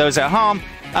Braves for those at home.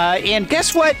 And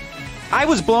guess what? I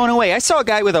was blown away. I saw a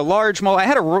guy with a large mole. I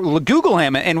had to Google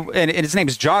him, and his name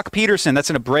is Jock Peterson. That's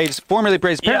in a Braves, formerly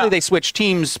Braves. Apparently, they switch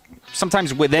teams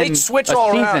sometimes within They switch a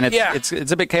all season. around.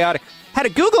 It's a bit chaotic. Had to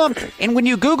Google him, and when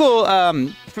you Google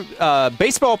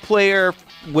baseball player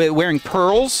wearing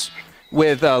pearls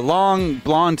with a long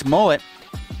blonde mullet,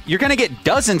 you're going to get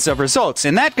dozens of results,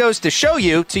 and that goes to show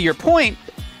you, to your point,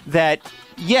 that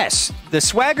yes, the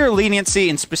swagger leniency,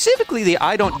 and specifically the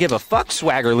I don't give a fuck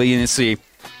swagger leniency,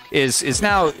 is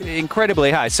now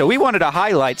incredibly high. So we wanted to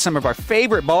highlight some of our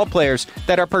favorite ball players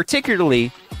that are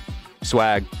particularly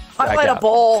swag. Highlight a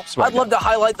ball. I'd love to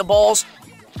highlight the balls.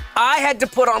 I had to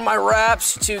put on my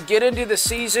wraps to get into the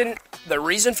season, the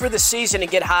reason for the season to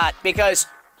get hot, because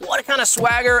what kind of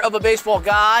swagger of a baseball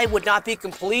guy would not be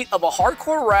complete of a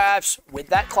hardcore wraps with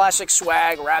that classic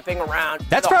swag wrapping around?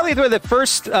 That's probably one of the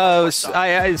first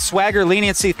swagger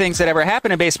leniency things that ever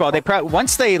happened in baseball.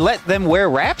 Once they let them wear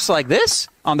wraps like this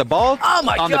on the ball,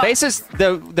 on the bases,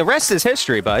 the rest is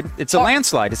history, bud. It's a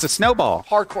landslide. It's a snowball.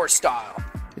 Hardcore style.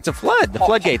 It's a flood. The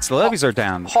floodgates, the levees are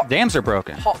down. Dams are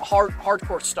broken.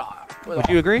 Hardcore style. Would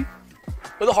you agree?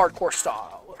 With a hardcore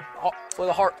style. With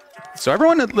a hard. So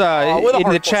everyone in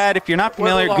the chat, if you're not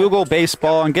familiar, Google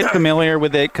baseball and get familiar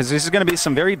with it, because this is going to be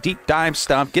some very deep dive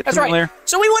stuff. Get familiar. Right.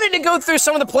 So we wanted to go through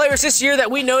some of the players this year that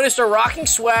we noticed are rocking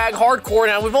swag hardcore.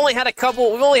 Now, we've only had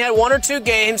one or two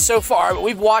games so far, but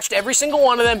we've watched every single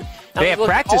one of them. They have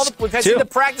practice, We've had the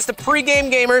practice, the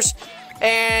pregame gamers.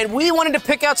 And we wanted to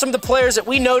pick out some of the players that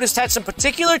we noticed had some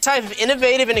particular type of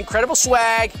innovative and incredible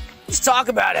swag. Let's talk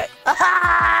about it.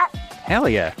 Hell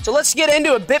yeah. So let's get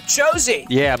into it. Bip Chosy.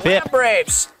 Yeah, Bip.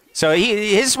 Braves. So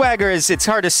his swagger it's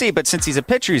hard to see, but since he's a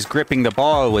pitcher, he's gripping the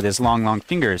ball with his long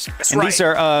fingers. That's and right. These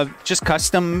are just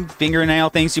custom fingernail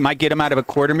things. You might get them out of a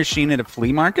quarter machine at a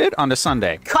flea market on a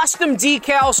Sunday. Custom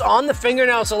decals on the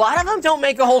fingernails. A lot of them don't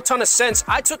make a whole ton of sense.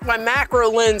 I took my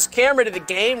macro lens camera to the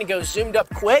game to go zoomed up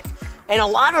quick, and a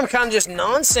lot of them kind of just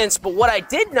nonsense. But what I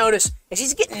did notice is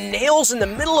he's getting nails in the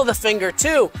middle of the finger,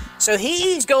 too. So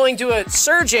he's going to a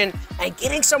surgeon and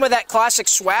getting some of that classic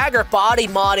swagger body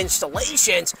mod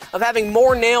installations of having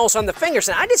more nails on the fingers.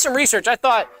 And I did some research. I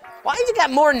thought, why has he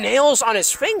got more nails on his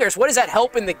fingers? What does that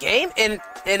help in the game? And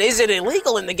is it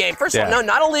illegal in the game? First of all, no,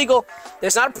 not illegal.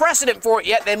 There's not a precedent for it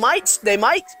yet. They might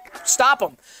stop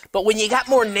him. But when you got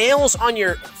more nails on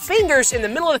your fingers in the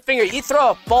middle of the finger, you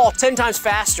throw a ball 10 times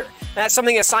faster. And that's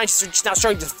something that scientists are just now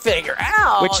starting to figure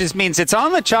out. Which means it's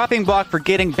on the chopping block for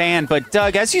getting banned. But,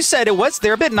 Doug, as you said,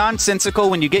 they're a bit nonsensical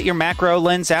when you get your macro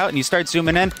lens out and you start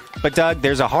zooming in. But, Doug,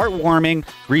 there's a heartwarming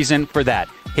reason for that.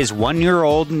 his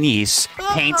 1-year-old niece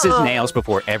paints his nails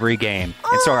before every game.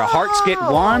 And so our hearts get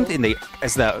warmed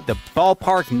as the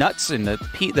ballpark nuts and the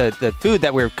food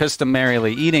that we're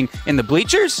customarily eating in the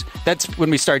bleachers. That's when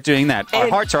we start doing that. Our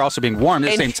hearts are also being warmed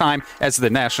at the same time as the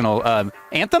national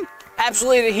anthem.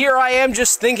 Absolutely. Here I am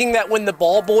just thinking that when the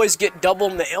ball boys get double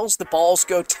nails, the balls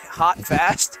go hot and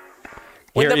fast.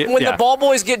 When the ball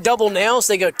boys get double nails,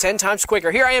 they go 10 times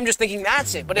quicker. Here I am just thinking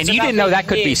that's it. But it's and you didn't know that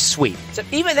could be sweet. So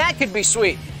even that could be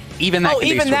sweet. Even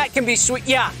that can be sweet.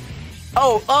 Yeah.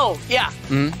 Oh, yeah.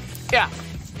 Mm-hmm. Yeah.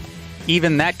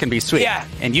 Even that can be sweet. Yeah.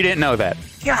 And you didn't know that.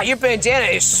 Yeah, your bandana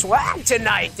is swag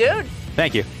tonight, dude.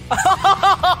 Thank you.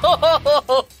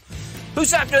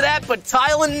 Who's after that but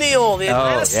Tylen Neal, the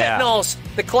Atlanta Sentinels,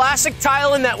 the classic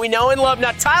Tylen that we know and love.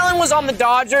 Now, Tylen was on the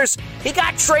Dodgers. He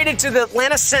got traded to the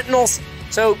Atlanta Sentinels.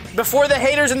 So before the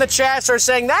haters in the chat are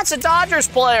saying, that's a Dodgers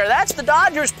player, that's the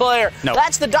Dodgers player, no.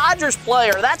 That's the Dodgers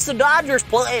player, that's the Dodgers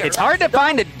player. It's hard to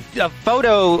find a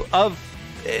photo of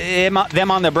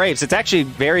them on the Braves. It's actually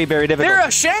very, very difficult. They're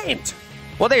ashamed.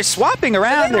 Well, they're swapping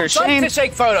around. They're ashamed to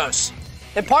take photos.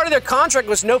 And part of their contract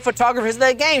was no photographers in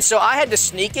that game, so I had to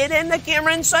sneak it in the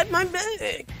camera inside my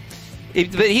bag.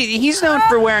 But he's known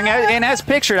for wearing, and as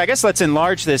pictured, I guess let's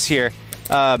enlarge this here.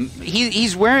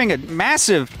 He's wearing a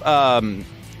massive,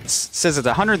 says it's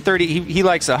 130, he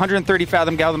likes 130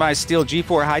 fathom galvanized steel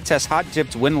G4 high-test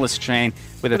hot-dipped windlass chain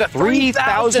with a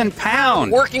 3,000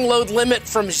 pound working load limit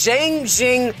from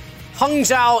Zhangjing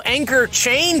Hangzhou Anchor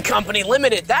Chain Company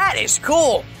Limited. That is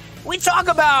cool. We talk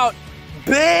about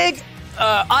big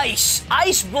ice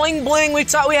bling bling. We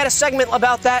had a segment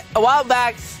about that a while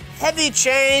back. Heavy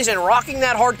chains and rocking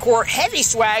that hardcore heavy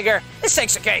swagger. This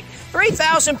takes a cake.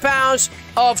 3,000 pounds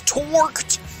of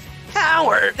torqued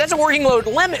power. That's a working load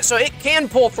limit, so it can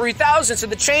pull 3,000. So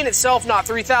the chain itself, not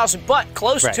 3,000, but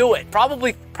close to it.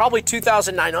 Probably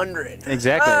 2,900.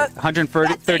 Exactly.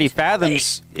 130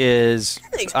 fathoms is,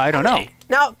 I don't know,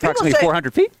 now, approximately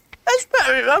 400 feet. That's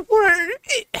better.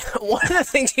 One of the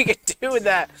things you can do with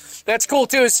that's cool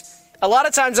too, is a lot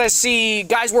of times I see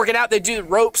guys working out, they do the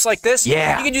ropes like this.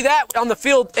 Yeah. You can do that on the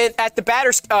field at the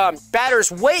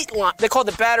batter's weight line. They call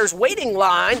it the batter's waiting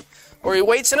line, where he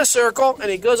waits in a circle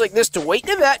and he goes like this to wait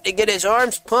in the vet to get his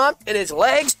arms pumped and his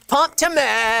legs pumped to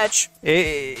match.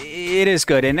 It is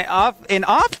good. And off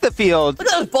the field. Look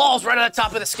at those balls right on the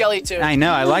top of the skelly tube. I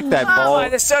know. I like that ball.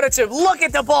 The soda tube. Look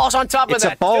at the balls on top of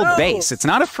that. It's a ball base. It's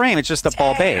not a frame. It's just a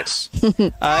ball base.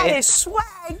 That is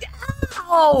swagged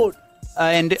out.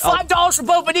 And $5 for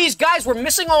both of these guys. We're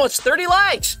missing almost 30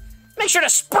 likes. Make sure to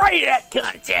spray that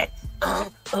content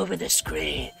over the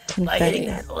screen by hitting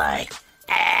that like.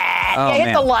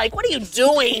 Hit the like. What are you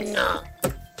doing?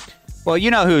 Well,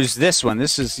 you know who's this one.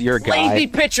 This is your guy. Lazy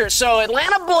pitcher. So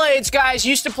Atlanta Blades, guys,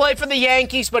 used to play for the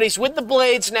Yankees, but he's with the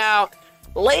Blades now.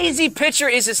 Lazy pitcher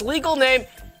is his legal name.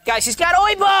 Guys, he's got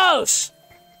oibos.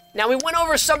 Now, we went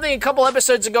over something a couple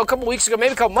episodes ago, a couple weeks ago,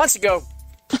 maybe a couple months ago.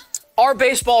 Are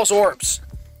baseballs orbs?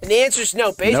 And the answer is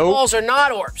no. Baseballs are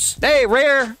not orbs. Hey,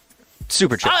 rare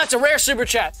super chat. Oh, that's a rare super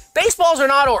chat. Baseballs are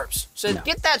not orbs. So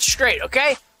get that straight,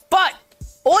 okay? But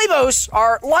oibos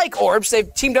are like orbs.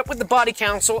 They've teamed up with the Body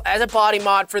Council as a body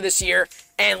mod for this year,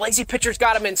 and Lazy Pitcher's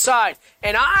got them inside.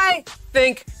 And I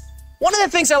think one of the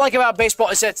things I like about baseball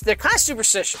is that they're kind of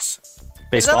superstitious.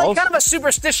 There's like kind of a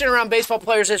superstition around baseball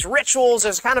players. There's rituals.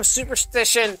 There's kind of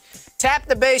superstition. Tap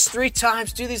the base 3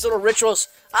 times. Do these little rituals.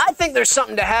 I think there's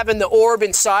something to having the orb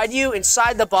inside you,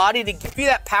 inside the body, to give you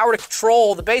that power to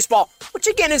control the baseball, which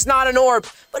again is not an orb,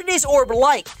 but it is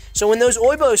orb-like. So when those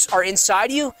oibos are inside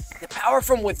you, the power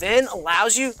from within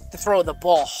allows you to throw the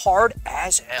ball hard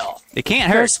as hell. It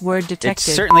can't hurt. First word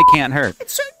detected. It certainly can't hurt. It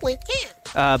certainly can.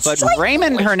 But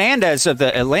Raymond Hernandez of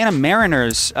the Atlanta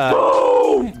Mariners,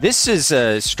 this is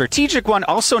a strategic one,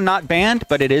 also not banned,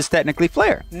 but it is technically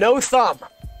flare. No thumb.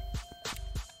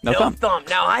 No thumb.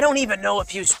 Now, I don't even know if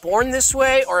he was born this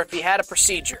way or if he had a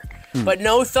procedure. But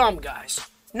no thumb, guys.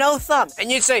 No thumb.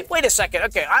 And you'd say, wait a second.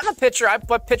 Okay, I'm a pitcher. I've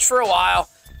pitched for a while.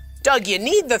 Doug, you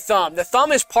need the thumb. The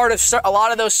thumb is part of a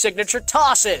lot of those signature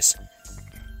tosses.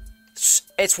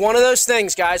 It's one of those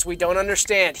things, guys, we don't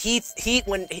understand.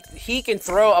 When he can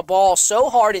throw a ball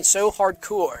so hard and so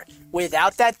hardcore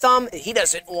without that thumb, he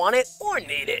doesn't want it or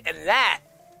need it. And that,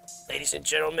 ladies and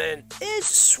gentlemen, is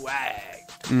swag.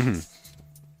 Mm-hmm.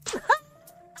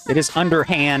 It is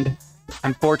underhand,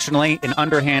 unfortunately, an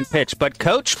underhand pitch. But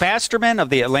Coach Pasterman of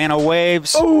the Atlanta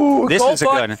Waves, this is a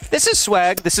good one. This is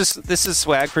swag. This is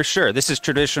swag for sure. This is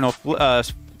traditional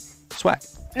swag.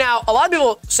 Now, a lot of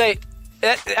people say,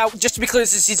 just to be clear,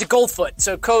 he's a Goldfoot.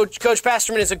 So Coach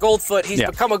Pasterman is a Goldfoot. He's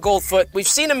become a Goldfoot. We've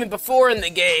seen him before in the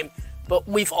game, but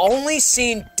we've only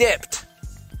seen dipped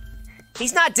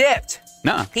He's not dipped.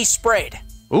 No. He's sprayed.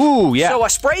 Ooh, yeah. So a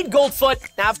sprayed gold foot.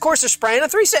 Now, of course, they're spraying a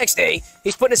 360.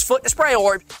 He's putting his foot in the spray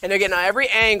orb, and they're getting on every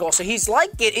angle. So he's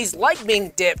like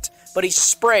being dipped, but he's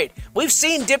sprayed. We've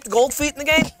seen dipped gold feet in the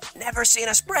game. Never seen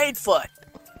a sprayed foot.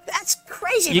 That's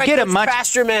crazy. You get a much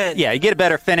faster man. Yeah, you get a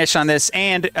better finish on this.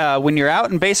 And when you're out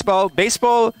in baseball,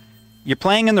 you're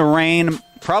playing in the rain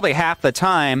probably half the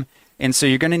time. And so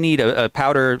you're going to need a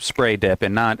powder spray dip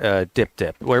and not a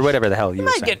dip, or whatever the hell you were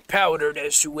might saying. get powdered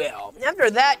as well.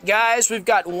 After that, guys, we've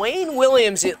got Wayne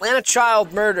Williams, the Atlanta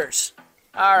child murders.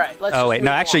 All right, let's. Oh wait, no,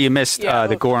 actually, you missed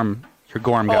the Gorm. Your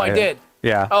Gorm guy. Oh, I did.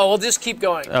 Yeah. Oh, we'll just keep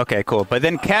going. Okay, cool. But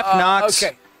then Kep Knox.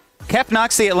 Okay. Kep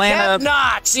Knox, the Atlanta. Kep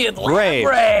Knox, the Atlanta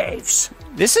Braves.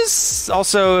 This is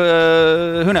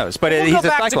also who knows, but he's a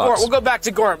Cyclops. We'll go back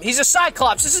to Gorm. He's a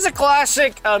Cyclops. This is a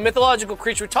classic mythological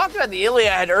creature. We talked about the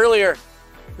Illiad earlier.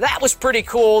 That was pretty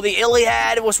cool. The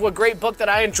Illiad was a great book that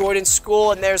I enjoyed in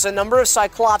school, and there's a number of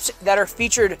Cyclops that are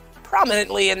featured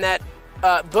prominently in that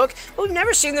book, but we've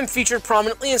never seen them featured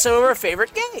prominently in some of our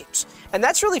favorite games. And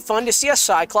that's really fun to see a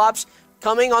Cyclops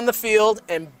coming on the field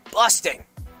and busting.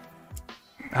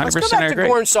 100% Let's go back to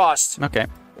Gorm Sauce. Okay.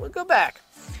 We'll go back.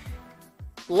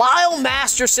 Lyle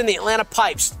Masterson, the Atlanta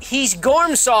Pipes. He's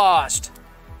Gorm sauced.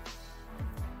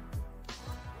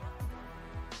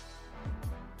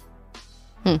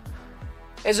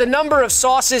 There's a number of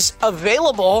sauces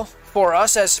available for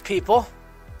us as people.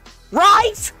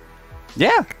 Right?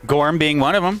 Yeah, Gorm being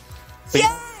one of them.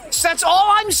 Yes, that's all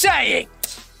I'm saying.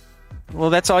 Well,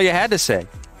 that's all you had to say.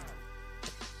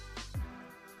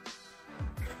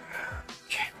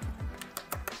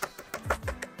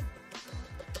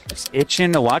 Just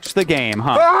itching to watch the game,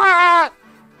 huh?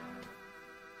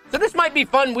 So this might be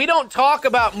fun. We don't talk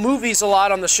about movies a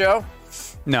lot on the show.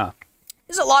 No.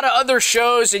 There's a lot of other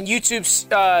shows and YouTube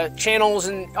channels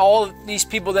and all of these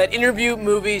people that interview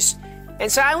movies.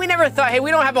 And so we never thought, hey,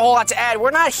 we don't have a whole lot to add.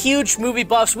 We're not huge movie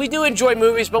buffs. We do enjoy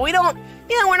movies, but we don't,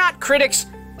 we're not critics.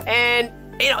 And,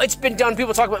 it's been done.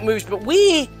 People talk about movies, but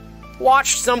we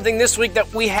watched something this week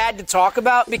that we had to talk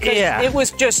about because it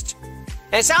was just,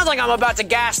 and it sounds like I'm about to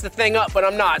gas the thing up, but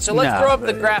I'm not. So let's throw up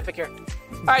the graphic here.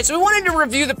 All right, so we wanted to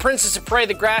review The Princess of Prey,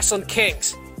 The Grassland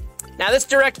Kings. Now, this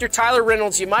director, Tyler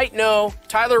Reynolds, you might know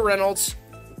Tyler Reynolds.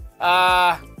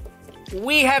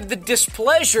 We have the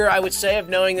displeasure, I would say, of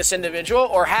knowing this individual,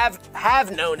 or have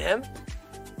known him.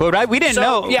 But we didn't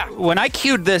know. Yeah. When I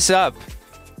queued this up,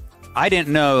 I didn't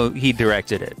know he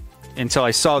directed it until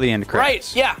I saw the end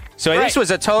credits. Right, yeah. So this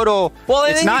was a total... Well,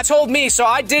 and then you told me, so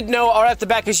I did know right off the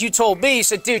bat, because you told me, you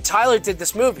said, dude, Tyler did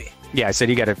this movie. Yeah, I said,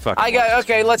 you got to fucking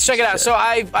okay, let's check it out. So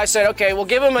I said, okay, we'll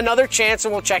give him another chance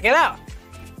and we'll check it out.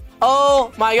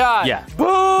 Oh, my God. Yeah. Boo!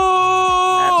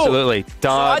 Absolutely. Dog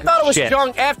So I thought it was shit.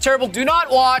 junk. Terrible. Do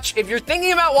not watch. If you're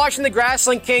thinking about watching The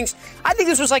Grassland Kings, I think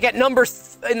this was like at number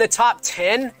in the top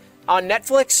 10 on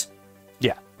Netflix.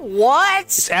 Yeah. What?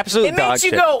 It's absolute dog It makes you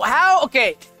shit. go, how?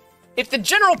 Okay, if the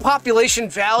general population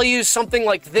values something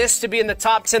like this to be in the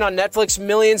top 10 on Netflix,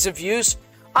 millions of views,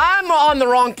 I'm on the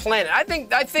wrong planet. I think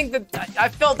that I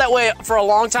felt that way for a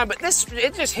long time, but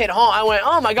it just hit home. I went,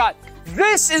 oh my God,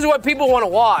 this is what people want to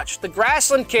watch. The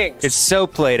Grassland Kings. It's so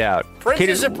played out.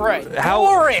 Princess of Prey.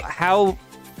 How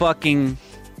fucking,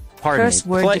 pardon Curse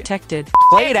me, word detected.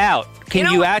 played out can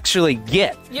you actually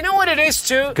get? You know what it is,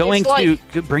 too? Going It's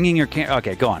like, to bringing your camera.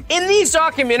 Okay, go on. in these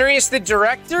documentaries, the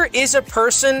director is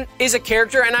a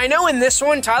character, and I know in this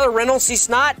one, Tyler Reynolds, he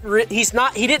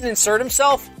didn't insert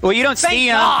himself. Well, you don't Thank see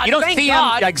him. God, You don't thank see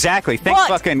God. him. Exactly. Thank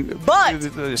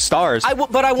fucking stars.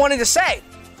 But I wanted to say,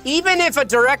 even if a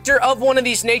director of one of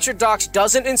these nature docs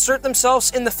doesn't insert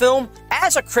themselves in the film,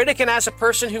 as a critic and as a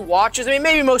person who watches, I mean,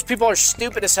 maybe most people are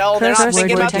stupid as hell, and they're not Curse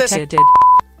thinking word about this, detected.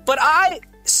 but I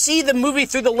see the movie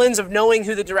through the lens of knowing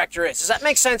who the director is. Does that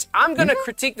make sense? I'm going to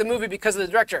critique the movie because of the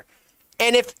director.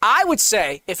 And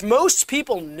if most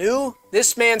people knew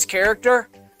this man's character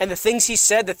and the things he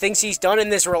said, the things he's done in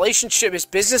this relationship, his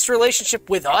business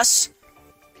relationship with us,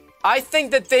 I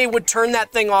think that they would turn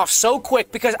that thing off so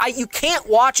quick because you can't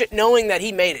watch it knowing that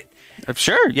he made it.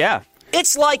 Sure, yeah.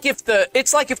 It's like if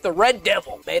the Red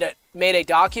Devil made a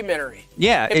documentary.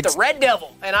 Yeah, If the Red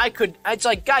Devil it's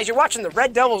like, guys, you're watching the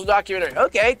Red Devil's documentary.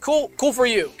 Okay, cool for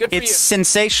you. Good for you. It's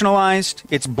sensationalized.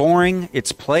 It's boring.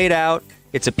 It's played out.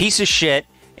 It's a piece of shit.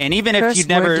 And even if Curse you word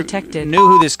never detected. knew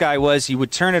who this guy was, you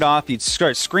would turn it off. You'd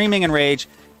start screaming in rage.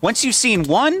 Once you've seen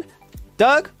one,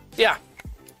 Doug, Yeah.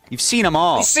 you've seen them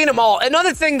all. You've seen them all.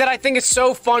 Another thing that I think is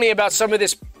so funny about some of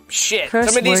this shit, Curse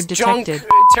some of these word junk, detected.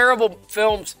 terrible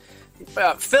films,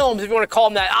 if you want to call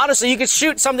them that. Honestly, you could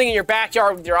shoot something in your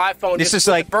backyard with your iPhone. This just is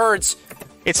with like- the birds.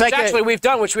 It's like actually we've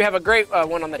done, which we have a great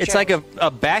one on the It's channel. like a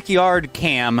backyard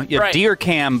cam, a deer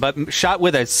cam, but shot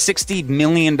with a $60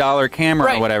 million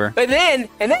camera or whatever. And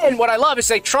then what I love is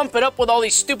they trump it up with all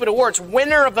these stupid awards.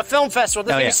 Winner of the film festival.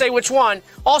 Doesn't even say which one.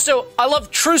 Also, I love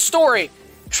True Story.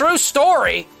 True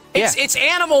Story. It's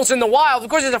animals in the wild. Of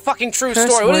course, it's a fucking true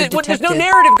story. There's no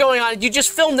narrative going on. You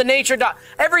just filmed the nature doc.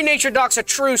 Every nature doc's a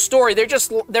true story. They're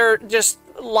just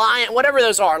lion, whatever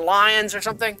those are, lions or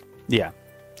something. Yeah.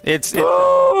 And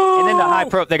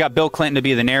then they got Bill Clinton to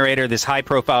be the narrator. This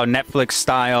high-profile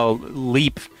Netflix-style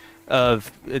leap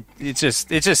of it's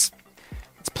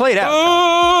played out.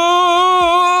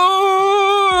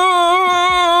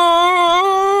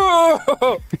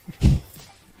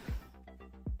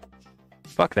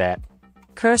 Fuck that.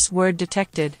 Curse word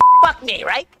detected. Fuck me,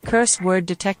 right? Curse word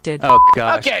detected. Oh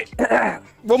gosh. Okay,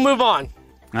 we'll move on.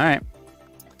 All right.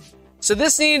 So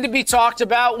this needed to be talked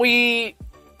about.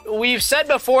 We've said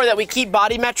before that we keep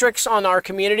body metrics on our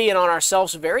community and on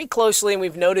ourselves very closely, and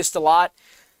we've noticed a lot.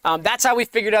 That's how we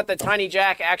figured out that Tiny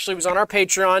Jack actually was on our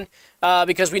Patreon,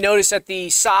 because we noticed that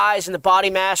the size and the body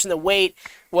mass and the weight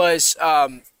was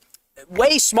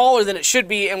way smaller than it should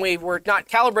be, and we were not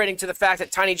calibrating to the fact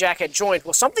that Tiny Jack had joined.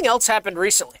 Well, something else happened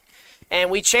recently,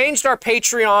 and we changed our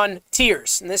Patreon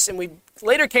tiers, and we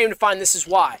later came to find this is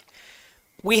why.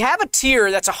 We have a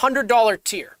tier that's a $100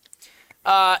 tier.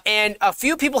 And a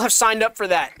few people have signed up for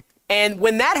that. And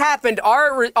when that happened,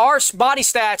 our body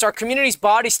stats, our community's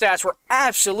body stats were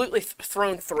absolutely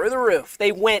thrown through the roof.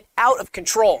 They went out of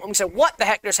control. And we said, what the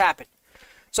heck just happened?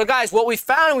 So guys, what we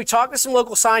found, and we talked to some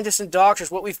local scientists and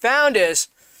doctors, what we found is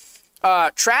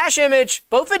Trash Image,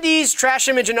 both of these, Trash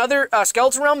Image and other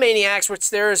Skeleton Realm Maniacs,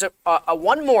 which there is a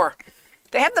one more,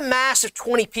 they have the mass of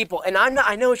 20 people. And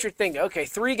I know what you're thinking. Okay,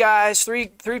 3 guys, three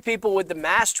people with the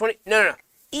mass 20. No.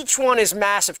 Each one is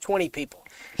mass of 20 people.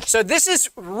 So this is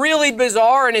really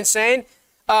bizarre and insane.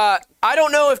 I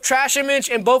don't know if Trash Image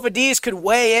and Bofa D's could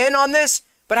weigh in on this,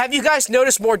 but have you guys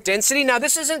noticed more density? Now,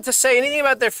 this isn't to say anything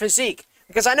about their physique,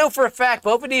 because I know for a fact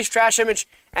Bofa D's, Trash Image,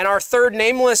 and our third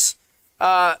nameless,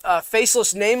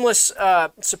 faceless, nameless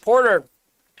supporter,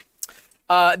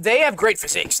 they have great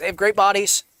physiques. They have great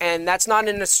bodies, and that's not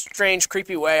in a strange,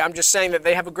 creepy way. I'm just saying that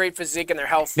they have a great physique and their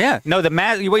health. Yeah, no, what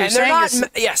you're saying is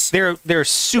yes. they're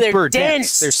super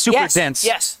dense. They're super dense.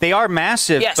 Yes. They are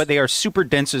massive, but they are super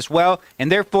dense as well.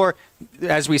 And therefore,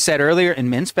 as we said earlier, in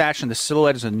men's fashion, the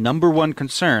silhouette is a #1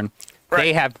 concern. Right.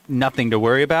 They have nothing to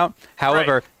worry about.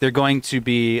 However, they're going to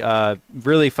be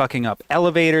really fucking up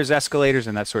elevators, escalators,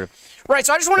 and that sort of. Right,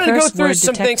 so I just wanted to go through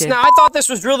some things. Now, I thought this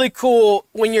was really cool.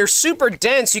 When you're super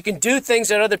dense, you can do things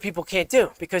that other people can't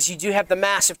do because you do have the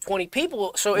mass of 20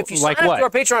 people. So if you sign up to our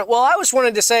Patreon, well, I just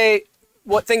wanted to say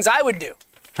what things I would do.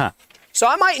 Huh. So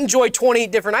I might enjoy 20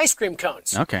 different ice cream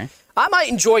cones. Okay. I might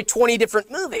enjoy 20 different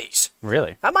movies.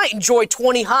 Really? I might enjoy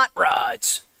 20 hot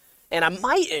rods. And I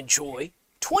might enjoy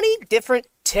 20 different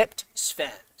tipped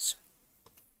Sphens.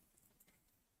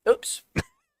 Oops.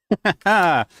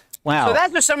 Wow. So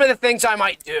that's just some of the things I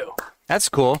might do. That's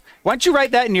cool. Why don't you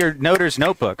write that in your noter's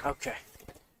notebook? Okay.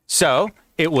 So,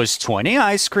 it was 20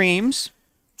 ice creams.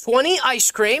 20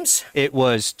 ice creams. It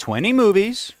was 20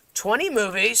 movies. 20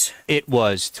 movies. It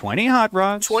was 20 hot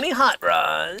rods. 20 hot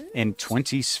rods. And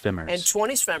 20 Sphimmers. And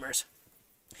 20 Sphimers.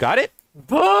 Got it?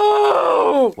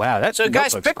 Boom! Wow, that's so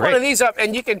guys, pick great. one of these up,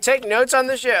 and you can take notes on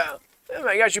the show. Oh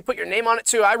my gosh, you put your name on it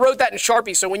too. I wrote that in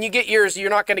Sharpie, so when you get yours,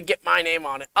 you're not going to get my name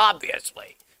on it,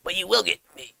 obviously. But you will get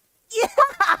me.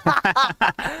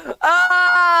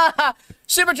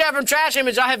 Super chat from Trash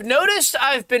Image. I have noticed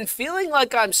I've been feeling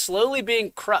like I'm slowly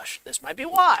being crushed. This might be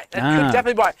why. That could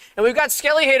definitely be why. And we've got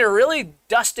Skelly Hater really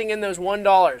dusting in those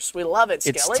 $1. We love it,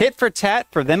 Skelly. It's tit for tat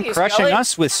for them crushing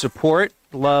us with support,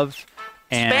 love,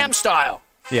 and spam style.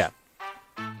 Yeah.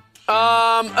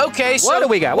 Okay, so what do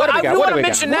we got? What do we got? I want to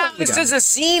mention now, this is a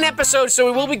zine episode, so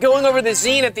we will be going over the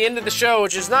zine at the end of the show,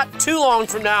 which is not too long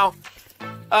from now.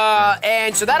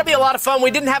 And so that'll be a lot of fun. We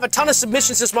didn't have a ton of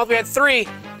submissions this month. We had 3,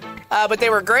 but they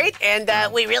were great, and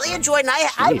we really enjoyed. And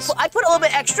I put a little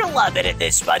bit extra love in it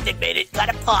this month. It made it kind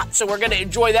of pop, so we're going to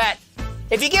enjoy that.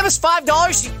 If you give us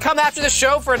 $5, you can come after the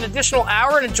show for an additional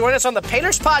hour and join us on the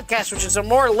Painters Podcast, which is a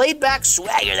more laid-back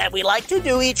swagger that we like to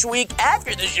do each week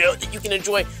after the show that you can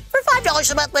enjoy for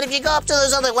 $5 a month. But if you go up to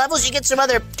those other levels, you get some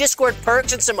other Discord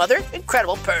perks and some other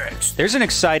incredible perks. There's an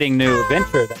exciting new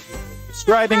adventure that you were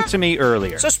describing to me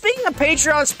earlier. So speaking of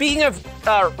Patreon, speaking of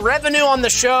revenue on the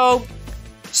show,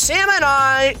 Sam and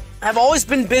I have always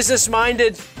been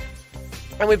business-minded.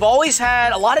 And we've always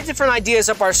had a lot of different ideas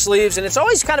up our sleeves, and it's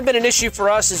always kind of been an issue for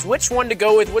us is which one to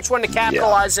go with, which one to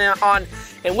capitalize on,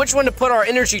 and which one to put our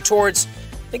energy towards.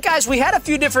 Hey guys, we had a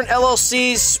few different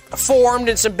LLCs formed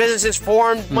and some businesses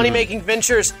formed, money-making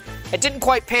ventures. It didn't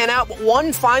quite pan out, but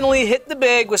one finally hit the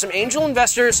big with some angel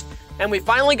investors, and we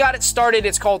finally got it started.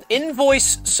 It's called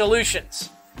Invoice Solutions.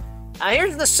 Now,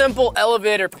 here's the simple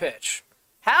elevator pitch.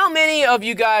 How many of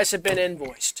you guys have been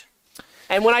invoiced?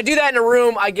 And when I do that in a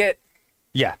room, I get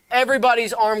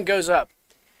everybody's arm goes up.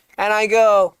 And I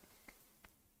go,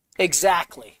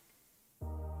 exactly.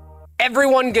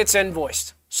 Everyone gets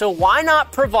invoiced. So why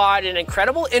not provide an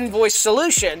incredible invoice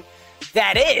solution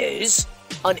that is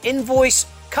an invoice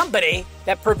company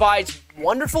that provides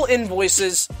wonderful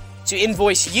invoices to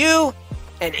invoice you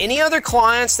and any other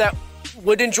clients that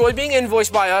would enjoy being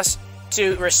invoiced by us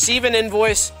to receive an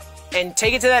invoice and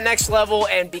take it to that next level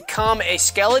and become a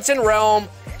Skeleton Realm,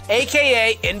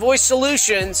 aka Invoice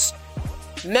Solutions,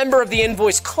 member of the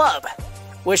Invoice Club,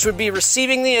 which would be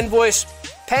receiving the invoice,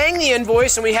 paying the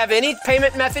invoice, and we have any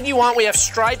payment method you want. We have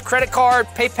Stripe, credit card,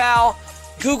 PayPal,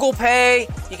 Google Pay.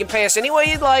 You can pay us any way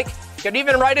you'd like. You can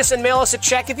even write us and mail us a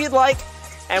check if you'd like,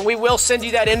 and we will send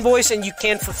you that invoice, and you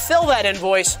can fulfill that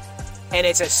invoice, and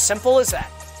it's as simple as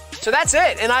that. So that's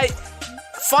it. And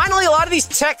finally, a lot of these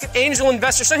tech angel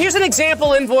investors. So here's an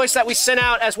example invoice that we sent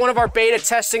out as one of our beta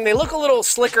testing. They look a little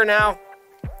slicker now.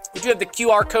 We do have the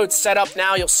QR code set up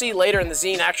now. You'll see later in the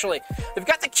zine, actually. We've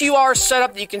got the QR set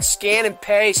up that you can scan and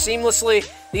pay seamlessly.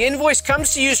 The invoice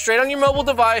comes to you straight on your mobile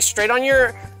device, straight on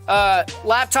your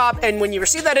laptop, and when you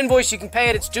receive that invoice, you can pay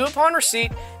it. It's due upon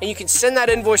receipt, and you can send that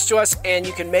invoice to us, and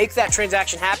you can make that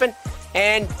transaction happen.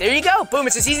 And there you go. Boom.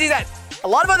 It's as easy as that. A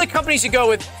lot of other companies you go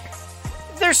with,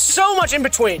 there's so much in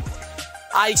between.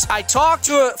 I talk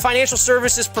to a financial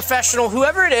services professional,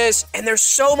 whoever it is, and there's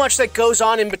so much that goes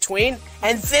on in between,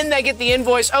 and then they get the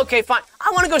invoice. Okay, fine.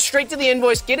 I want to go straight to the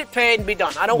invoice, get it paid, and be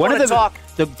done. I don't want to talk.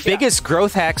 The biggest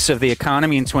growth hacks of the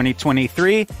economy in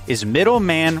 2023 is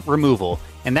middleman removal,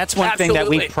 and that's one thing that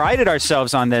we prided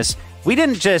ourselves on this. We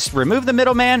didn't just remove the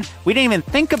middleman. We didn't even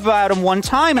think about him one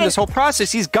time in this whole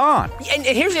process. He's gone. And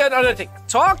here's the other thing.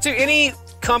 Talk to any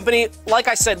company, like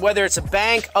I said, whether it's a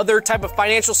bank, other type of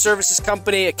financial services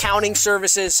company, accounting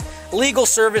services, legal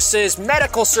services,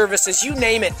 medical services, you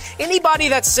name it. Anybody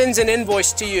that sends an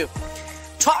invoice to you,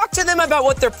 talk to them about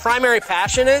what their primary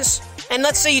passion is. And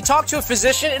let's say you talk to a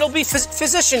physician, it'll be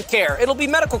physician care. It'll be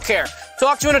medical care.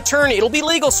 Talk to an attorney, it'll be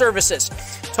legal services.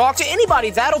 Talk to anybody,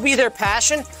 that'll be their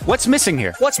passion. What's missing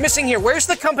here? What's missing here? Where's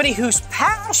the company whose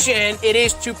passion it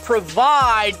is to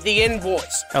provide the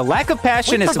invoice? A lack of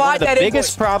passion is one of the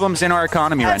biggest problems in our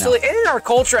economy right now. Absolutely, and in our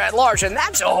culture at large, and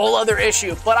that's a whole other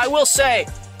issue. But I will say,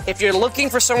 if you're looking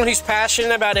for someone who's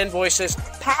passionate about invoices,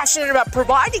 passionate about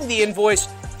providing the invoice,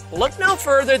 look no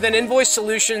further than Invoice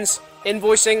Solutions,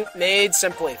 invoicing made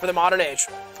simply for the modern age.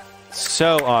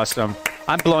 So awesome.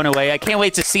 I'm blown away. I can't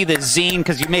wait to see the zine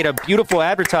because you made a beautiful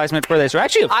advertisement for this. Or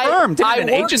actually a firm, an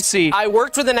agency. I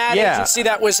worked with an ad agency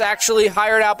that was actually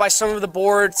hired out by some of the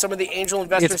board, some of the angel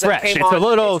investors that came on. It's a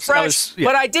little fresh.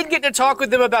 But I did get to talk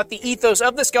with them about the ethos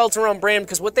of the Skeleton Realm brand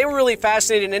because what they were really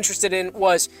fascinated and interested in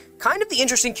was kind of the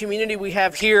interesting community we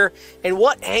have here and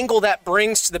what angle that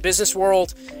brings to the business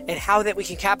world and how that we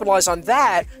can capitalize on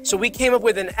that. So we came up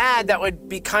with an ad that would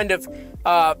be kind of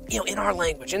in our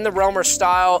language, in the Realmer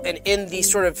style, and in the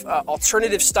sort of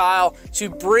alternative style to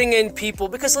bring in people,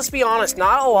 because let's be honest,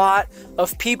 not a lot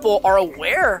of people are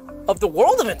aware of the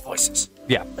world of invoices.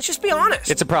 Yeah. Let's just be honest.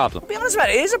 It's a problem. Be honest about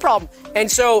it. It is a problem. And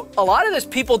so a lot of those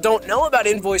people don't know about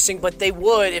invoicing, but they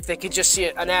would if they could just see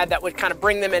an ad that would kind of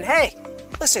bring them in. Hey,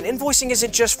 listen, invoicing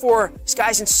isn't just for these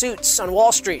guys in suits on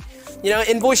Wall Street. You know,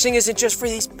 invoicing isn't just for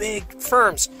these big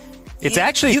firms. It's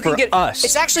actually for us.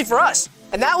 It's actually for us.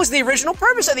 And that was the original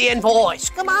purpose of the invoice.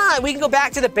 Come on, we can go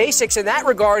back to the basics in that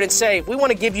regard and say, we want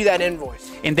to give you that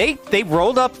invoice. And they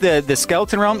rolled up the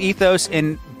Skeleton Realm ethos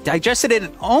and digested it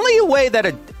in only a way that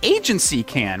an agency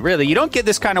can, really. You don't get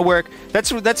this kind of work.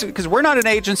 That's because we're not an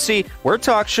agency. We're a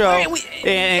talk show.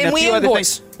 And we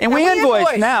invoice. And we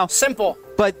invoice now. Simple.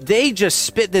 But they just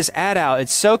spit this ad out.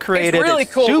 It's so creative. It's really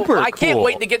cool. Super I can't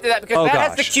wait to get to that because that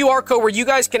has the QR code where you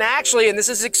guys can actually, and this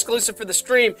is exclusive for the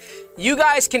stream, you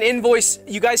guys can invoice,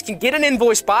 you guys can get an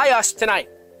invoice by us tonight.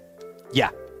 Yeah.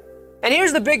 And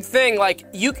here's the big thing, like,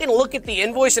 you can look at the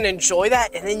invoice and enjoy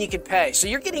that, and then you can pay. So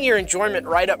you're getting your enjoyment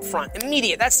right up front.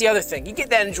 Immediate, that's the other thing. You get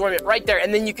that enjoyment right there,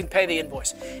 and then you can pay the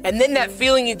invoice. And then that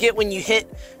feeling you get when you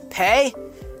hit pay.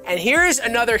 And here's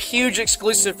another huge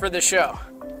exclusive for the show.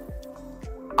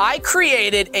 I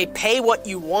created a pay what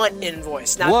you want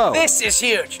invoice. Now, This is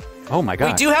huge. Oh, my God.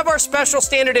 We do have our special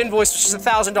standard invoice, which is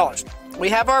 $1,000. We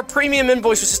have our premium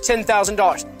invoice, which is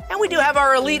 $10,000. And we do have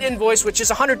our elite invoice, which is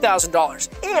 $100,000.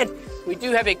 And we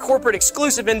do have a corporate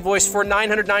exclusive invoice for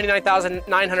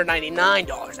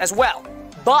 $999,999 as well.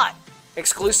 But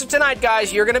exclusive tonight,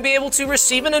 guys, you're going to be able to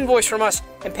receive an invoice from us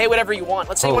and pay whatever you want.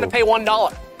 Let's say you want to pay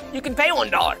 $1. You can pay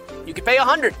 $1. You can pay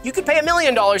 $100. You can pay $1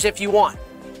 million if you want.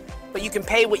 But you can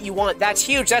pay what you want. That's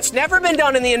huge. That's never been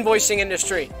done in the invoicing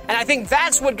industry. And I think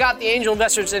that's what got the angel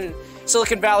investors in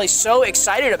Silicon Valley so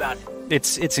excited about it.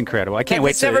 It's incredible. I can't wait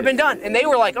It's never been done. And they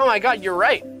were like, oh my God, you're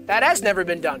right. That has never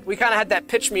been done. We kind of had that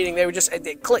pitch meeting.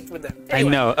 They clicked with them. Anyway,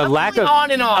 I know. A lack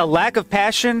of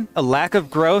passion, a lack of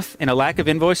growth, and a lack of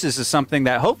invoices is something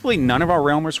that hopefully none of our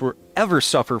realmers will ever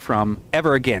suffer from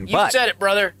ever again. You said it,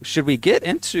 brother. Should we get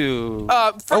into...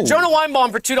 Jonah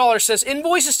Weinbaum for $2 says,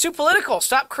 invoice is too political.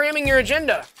 Stop cramming your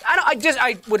agenda.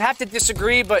 I would have to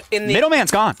disagree, but in the...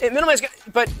 Middleman's gone.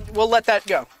 But we'll let that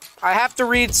go. I have to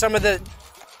read some of the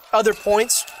other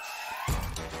points.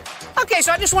 Okay,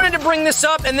 so I just wanted to bring this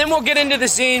up, and then we'll get into the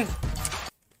zine.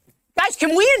 Guys,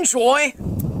 can we enjoy?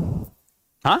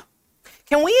 Huh?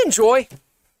 Can we enjoy?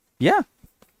 Yeah.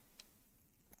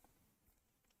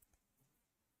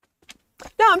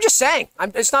 No, I'm just saying.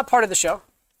 It's not part of the show.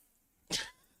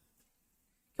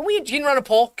 Can we run a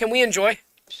poll? Can we enjoy?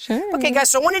 Sure. Okay, guys,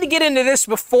 so I wanted to get into this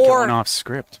before... Going off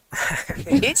script.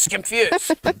 He's confused.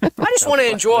 I just want to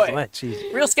enjoy.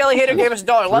 Real Skelly Hater gave us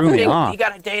 $1. Love you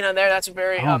got a Dana there. That's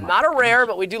very, not a rare,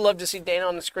 but we do love to see Dana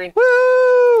on the screen.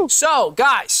 Woo! So,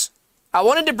 guys, I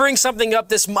wanted to bring something up.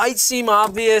 This might seem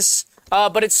obvious,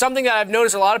 but it's something that I've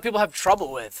noticed a lot of people have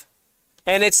trouble with.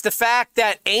 And it's the fact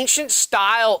that ancient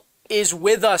style is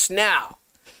with us now.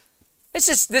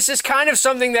 This is kind of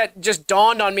something that just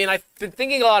dawned on me, and I've been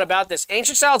thinking a lot about this.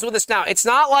 Ancient style is with us now. It's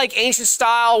not like ancient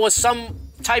style was some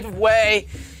type of way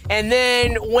and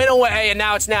then went away and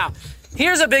now it's now.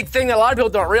 Here's a big thing that a lot of people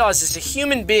don't realize is the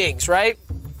human beings, right?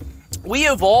 We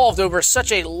evolved over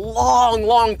such a long,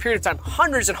 long period of time,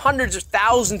 hundreds and hundreds of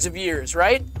thousands of years,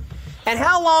 right? And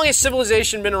how long has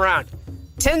civilization been around?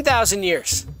 10,000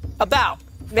 years. About.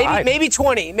 Maybe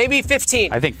 20, maybe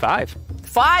 15. I think 5.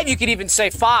 5, you could even say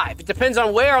 5. It depends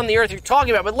on where on the earth you're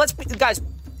talking about. But guys,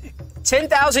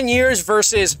 10,000 years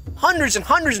versus hundreds and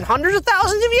hundreds and hundreds of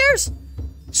thousands of years?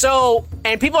 So,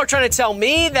 and people are trying to tell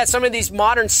me that some of these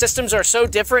modern systems are so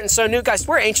different and so new. Guys,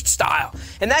 we're ancient style.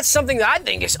 And that's something that I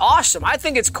think is awesome. I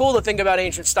think it's cool to think about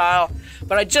ancient style.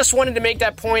 But I just wanted to make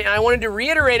that point, and I wanted to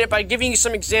reiterate it by giving you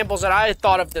some examples that I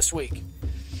thought of this week.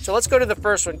 So let's go to the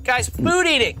first one. Guys, food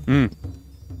eating. Food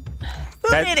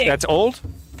eating. That's old?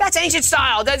 That's ancient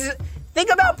style. Think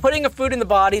about putting a food in the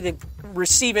body to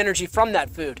receive energy from that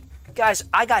food. Guys,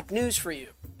 I got news for you.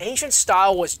 Ancient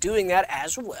style was doing that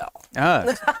as well.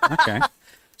 Okay.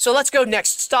 So let's go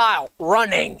next. Style,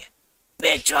 running.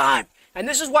 Big time. And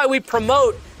this is why we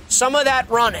promote some of that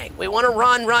running. We want to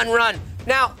run.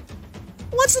 Now,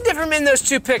 what's the difference in those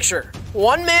two pictures?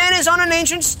 One man is on an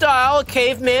ancient style, a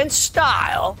caveman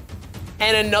style,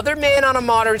 and another man on a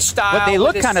modern style. But they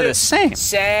look kind of the same.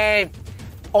 Same.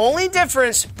 Only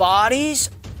difference, bodies,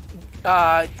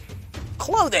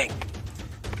 clothing,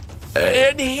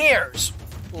 and hairs.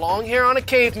 Long hair on a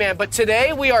caveman, but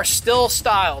today we are still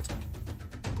styled.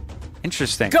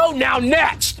 Interesting. Go now,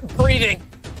 next. Breathing.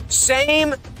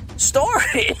 Same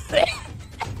story.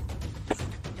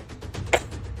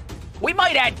 We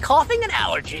might add coughing and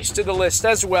allergies to the list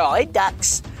as well. Hey,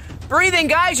 ducks. Breathing,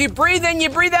 guys. You breathe in, you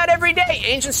breathe out every day.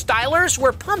 Ancient stylers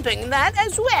were pumping that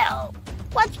as well.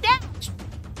 What's next?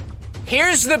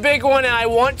 Here's the big one, and I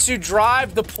want to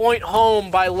drive the point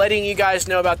home by letting you guys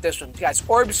know about this one. Guys,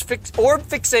 orb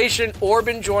fixation, orb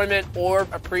enjoyment, orb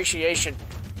appreciation.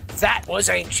 That was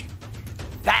ancient.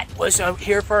 That was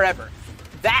here forever.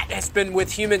 That has been with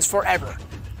humans forever.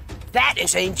 That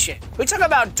is ancient. We talk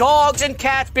about dogs and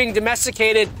cats being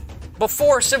domesticated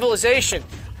before civilization.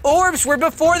 Orbs were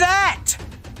before that.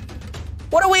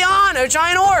 What are we on? A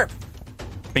giant orb.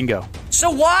 Bingo. So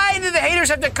why do the haters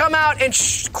have to come out and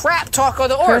crap talk on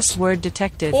the orbs? Curse word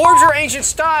detected. Orbs are ancient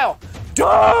style.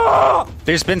 Duh!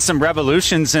 There's been some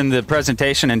revolutions in the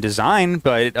presentation and design,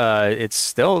 but it's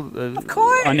still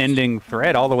unending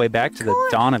thread all the way back to the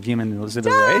dawn of human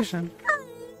civilization.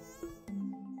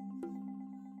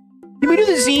 Can we do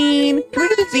the zine? Can we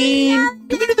do the zine?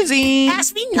 Can we do the zine?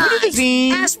 Ask me nice.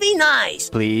 Ask me nice.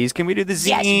 Please, can we do the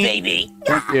zine? Yes, baby.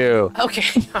 Thank you. Okay,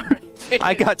 all right.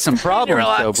 I got some problems,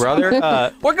 though,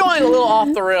 brother. We're going a little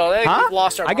off the rail. We've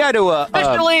lost our minds. I got to...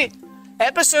 Officially,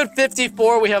 episode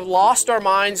 54, we have lost our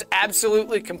minds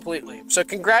absolutely, completely. So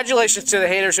congratulations to the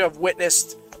haters who have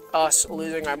witnessed us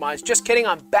losing our minds. Just kidding,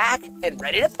 I'm back and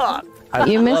ready to pump.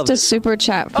 You missed a super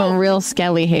chat from Real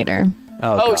Skelly Hater.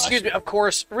 Oh, excuse me, of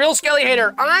course. Real Skelly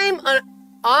Hater, typo.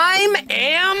 I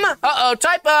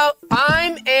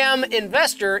am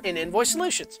investor in Invoice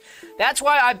Solutions. That's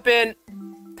why I've been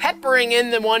peppering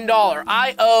in the $1.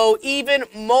 I owe even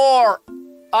more.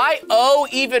 I owe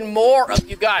even more of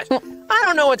you guys. I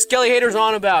don't know what Skelly Hater's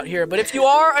on about here, but if you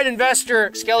are an investor,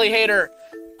 Skelly Hater,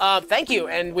 thank you,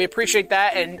 and we appreciate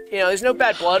that. And there's no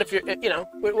bad blood if you're,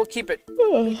 we'll keep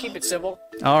it civil.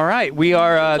 All right, we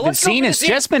are. The zine has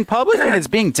just been published and it's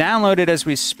being downloaded as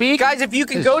we speak. Guys, if you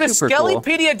can go to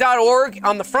skellypedia.org,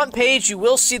 on the front page, you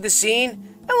will see the zine,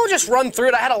 and we'll just run through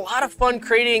it. I had a lot of fun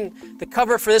creating the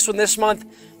cover for this one this month.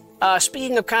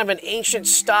 Speaking of kind of an ancient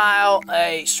style,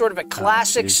 a sort of a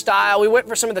classic style, we went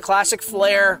for some of the classic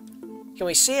flair. Can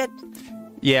we see it?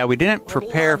 Yeah, we didn't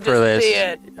prepare for this.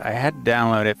 I had to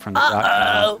download it from the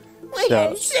document. We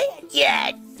didn't see it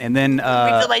yet. And then,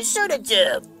 Refill my soda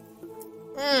tube.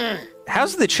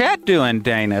 how's the chat doing,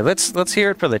 Dana? Let's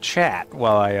hear it for the chat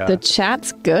while I. The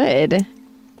chat's good.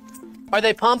 Are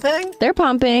they pumping? They're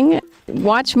pumping.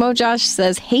 Watch Mojosh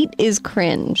says hate is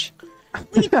cringe.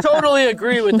 We totally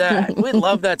agree with that. We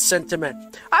love that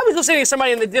sentiment. I was listening to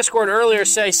somebody in the Discord earlier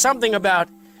say something about,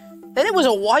 and it was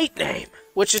a white name,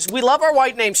 which is, we love our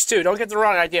white names too, don't get the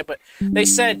wrong idea, but they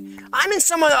said, I'm in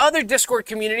some of the other Discord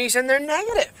communities and they're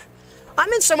negative.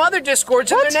 I'm in some other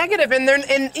Discords and they're negative, and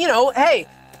hey,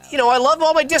 I love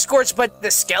all my Discords, but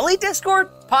the Skelly Discord,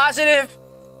 positive,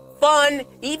 fun,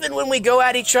 even when we go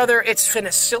at each other, it's in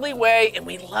a silly way, and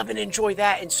we love and enjoy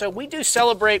that, and so we do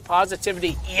celebrate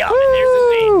positivity. Yeah, and there's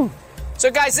the theme. So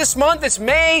guys, this month it's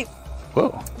May.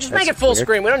 Whoa. Just make it full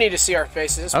screen. We don't need to see our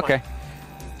faces. Okay.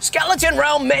 Skeleton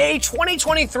Realm May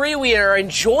 2023. We are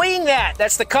enjoying that.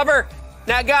 That's the cover.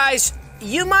 Now, guys,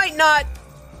 you might not,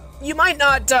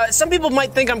 some people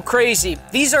might think I'm crazy.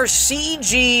 These are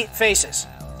CG faces.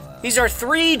 These are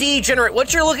 3D generated.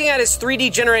 What you're looking at is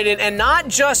 3D generated, and not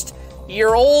just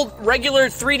your old regular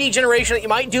 3D generation that you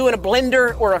might do in a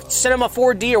Blender or a Cinema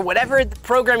 4D or whatever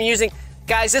program you're using.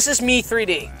 Guys, this is Me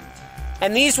 3D.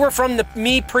 And these were from the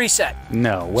Me preset.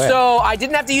 No way. So I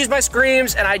didn't have to use my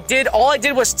screams, and all I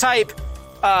did was type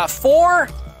 4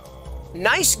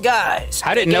 nice guys.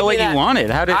 How did it know what you wanted?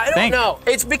 How did it think? I don't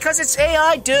know. It's because it's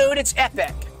AI, dude. It's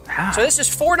epic. So this is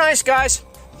 4 nice guys.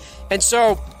 And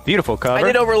so beautiful cover. I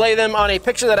did overlay them on a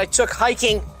picture that I took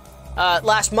hiking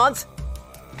last month.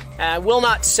 I will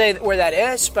not say where that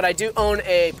is, but I do own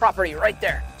a property right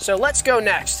there. So let's go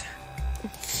next.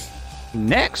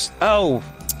 Next? Oh.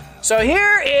 So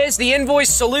here is the Invoice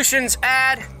Solutions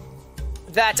ad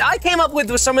that I came up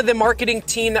with some of the marketing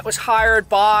team that was hired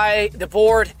by the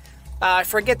board. I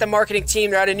forget the marketing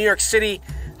team. They're out of New York City.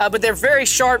 But they're very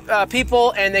sharp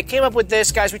people, and they came up with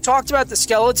this. Guys, we talked about the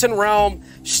Skeleton Realm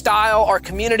style, our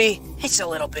community. It's a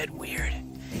little bit weird.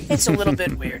 It's a little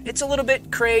bit weird. It's a little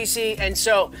bit crazy. And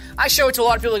so I show it to a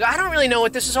lot of people. Like, I don't really know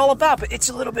what this is all about, but it's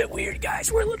a little bit weird,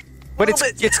 guys. We're a little... But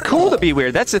it's cool to be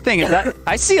weird. That's the thing.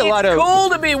 I see a lot of... It's cool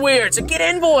to be weird, so get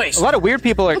Invoice. A lot of weird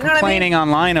people are complaining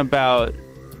online about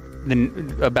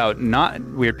not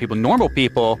weird people, normal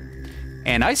people.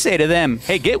 And I say to them,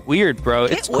 hey, get weird, bro.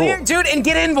 It's cool. Get weird, dude, and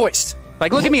get invoiced.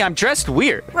 Like, look at me. I'm dressed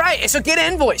weird. Right, so get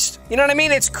invoiced. You know what I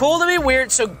mean? It's cool to be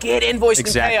weird, so get invoiced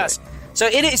and pay us. So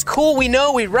it is cool. We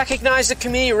know, we recognize the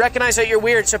community, recognize that you're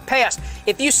weird, so pay us.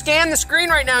 If you scan the screen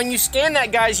right now and you scan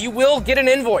that, guys, you will get an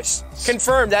invoice.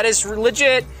 Confirmed. That is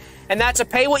legit, and that's a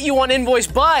pay what you want invoice,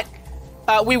 but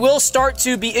we will start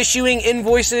to be issuing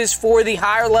invoices for the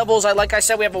higher levels. Like I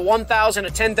said, we have a $1,000, a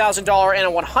 $10,000, and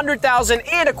a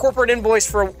 $100,000, and a corporate invoice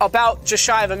for about just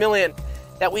shy of $1 million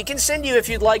that we can send you if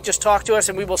you'd like. Just talk to us,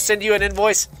 and we will send you an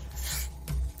invoice.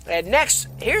 And next,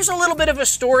 here's a little bit of a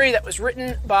story that was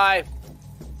written by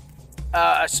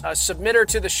a submitter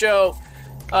to the show.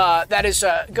 That is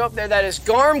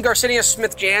Garm Garcinia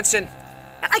Smith Jansen.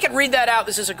 And I can read that out.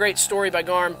 This is a great story by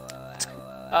Garm.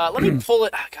 Let me pull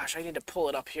it. Oh, gosh, I need to pull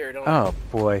it up here. Don't I? Oh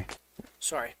boy.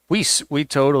 Sorry. We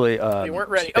totally we weren't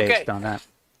ready. Okay. On that.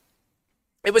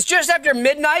 It was just after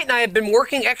midnight, and I had been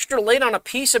working extra late on a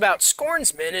piece about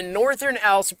scornsmen in northern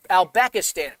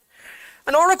Uzbekistan.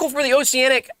 An article for the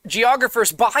Oceanic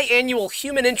Geographer's biannual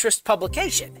human interest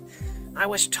publication. I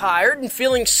was tired and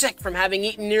feeling sick from having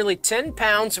eaten nearly 10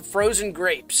 pounds of frozen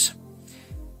grapes,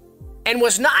 and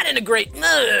was not in a great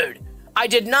mood. I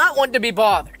did not want to be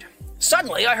bothered.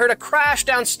 Suddenly, I heard a crash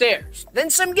downstairs,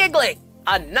 then some giggling,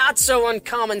 a not so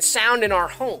uncommon sound in our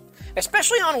home,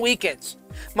 especially on weekends.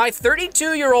 My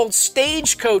 32-year-old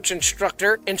stagecoach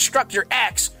instructor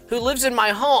X, who lives in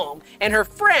my home, and her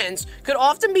friends could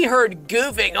often be heard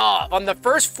goofing off on the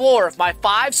first floor of my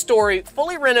 5-story,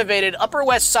 fully renovated Upper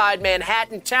West Side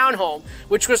Manhattan townhome,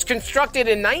 which was constructed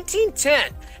in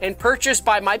 1910 and purchased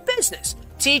by my business,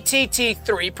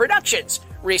 TTT3 Productions,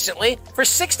 recently for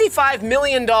 $65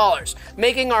 million,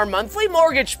 making our monthly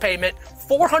mortgage payment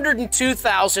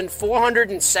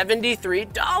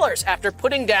 $402,473 after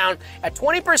putting down at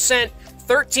 20%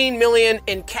 $13 million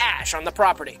in cash on the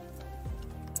property.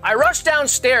 I rush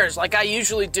downstairs like I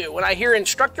usually do when I hear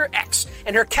Instructor X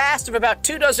and her cast of about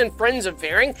 24 friends of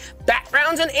varying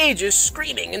backgrounds and ages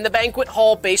screaming in the banquet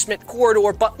hall basement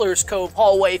corridor Butler's Cove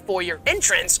hallway foyer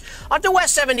entrance onto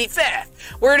West 75th,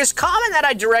 where it is common that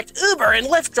I direct Uber and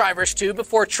Lyft drivers to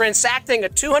before transacting a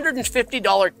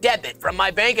 $250 debit from my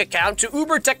bank account to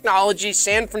Uber Technologies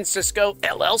San Francisco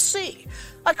LLC.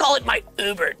 I call it my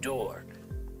Uber door.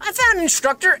 I found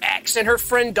Instructor X and her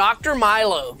friend Dr.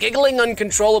 Milo giggling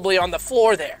uncontrollably on the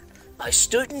floor there. I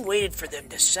stood and waited for them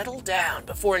to settle down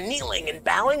before kneeling and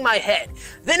bowing my head,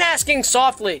 then asking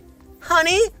softly,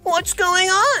 "Honey, what's going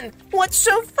on? What's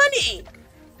so funny?"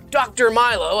 Dr.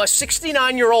 Milo, a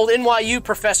 69-year-old NYU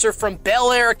professor from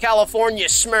Bel Air, California,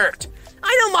 smirked.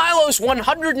 I know Milo's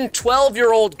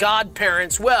 112-year-old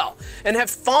godparents well and have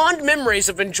fond memories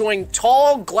of enjoying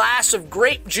tall glass of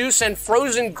grape juice and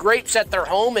frozen grapes at their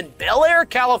home in Bel Air,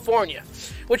 California,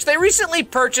 which they recently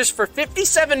purchased for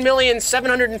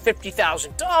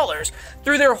 $57,750,000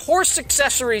 through their horse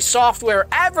accessory software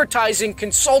advertising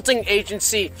consulting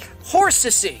agency,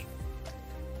 Horsesy.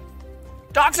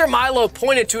 Dr. Milo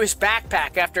pointed to his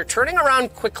backpack after turning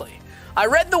around quickly. I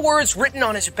read the words written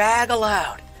on his bag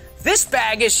aloud. This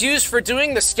bag is used for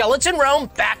doing the Skeleton Realm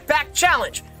Backpack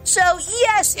Challenge. So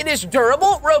yes, it is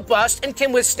durable, robust, and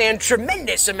can withstand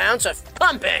tremendous amounts of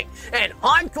pumping and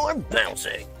hardcore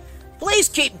bouncing. Please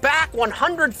keep back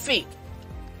 100 feet.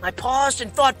 I paused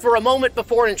and thought for a moment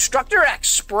before Instructor X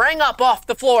sprang up off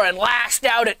the floor and lashed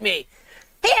out at me.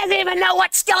 He doesn't even know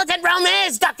what Skeleton Realm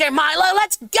is, Dr. Milo.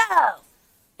 Let's go!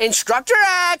 Instructor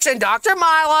X and Dr.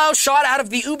 Milo shot out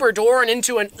of the Uber door and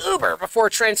into an Uber before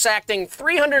transacting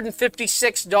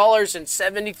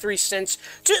 $356.73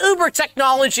 to Uber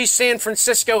Technologies San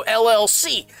Francisco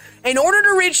LLC in order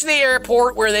to reach the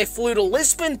airport, where they flew to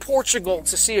Lisbon, Portugal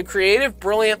to see a creative,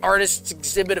 brilliant artist's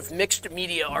exhibit of mixed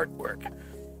media artwork.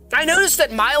 I noticed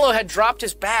that Milo had dropped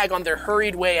his bag on their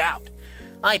hurried way out.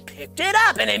 I picked it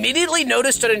up and immediately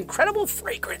noticed an incredible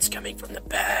fragrance coming from the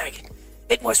bag.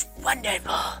 It was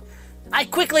wonderful. I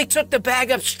quickly took the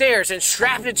bag upstairs and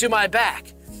strapped it to my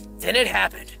back. Then it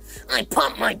happened. I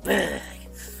pumped my bag.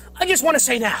 I just want to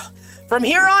say now, from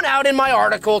here on out in my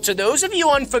article, to those of you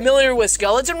unfamiliar with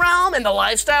Skeleton Realm and the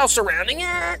lifestyle surrounding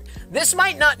it, this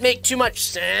might not make too much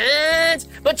sense,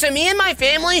 but to me and my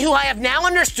family, who I have now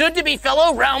understood to be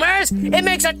fellow realmers, it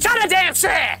makes a ton of damn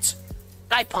sense.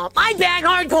 I pumped my bag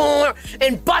hardcore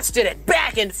and busted it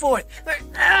back and forth for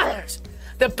hours.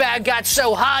 The bag got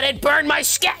so hot it burned my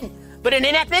skin, but in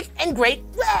an epic and great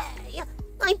way.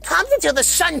 I pumped until the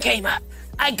sun came up.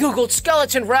 I googled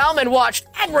Skeleton Realm and watched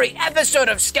every episode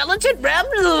of Skeleton Realm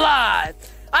live.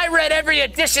 I read every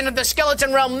edition of the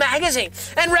Skeleton Realm magazine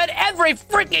and read every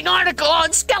freaking article on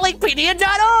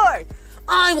Skellypedia.org.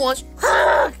 I was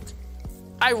hooked.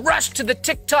 I rushed to the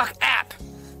TikTok app,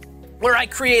 where I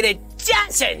created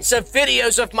dozens of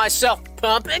videos of myself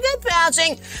pumping and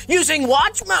bouncing using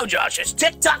Watch Mojosh's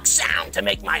TikTok sound to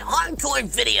make my hardcore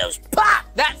videos pop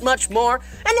that much more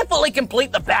and to fully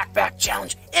complete the backpack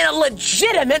challenge in a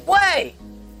legitimate way.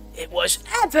 It was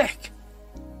epic.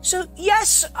 So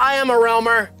yes, I am a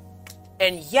realmer,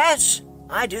 and yes,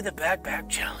 I do the backpack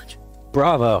challenge.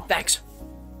 Bravo. Thanks.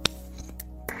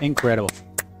 Incredible.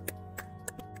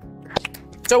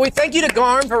 So we thank you to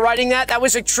Garm for writing that. That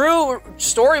was a true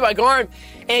story by Garm.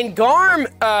 And Garm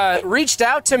reached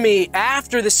out to me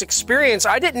after this experience.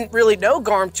 I didn't really know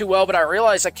Garm too well, but I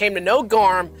realized I came to know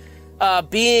Garm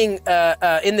being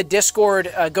in the Discord,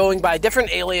 going by a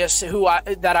different alias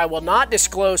that I will not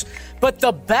disclose. But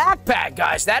the backpack,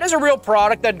 guys, that is a real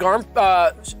product that Garm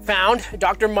found.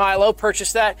 Dr. Milo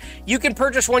purchased that. You can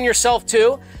purchase one yourself,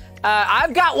 too.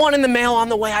 I've got one in the mail on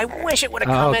the way. I wish it would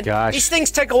have come in. Gosh. These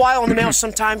things take a while in the mail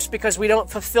sometimes because we don't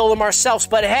fulfill them ourselves.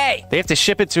 But hey, they have to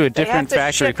ship it to a different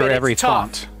factory for every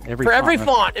font. Every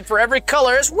font and for every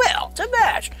color as well to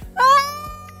match.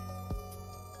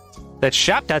 That's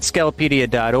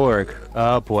shop.skellypedia.org.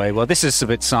 Oh boy. Well, this is a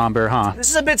bit somber, huh?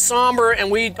 This is a bit somber,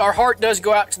 and our heart does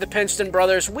go out to the Penston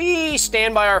brothers. We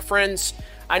stand by our friends.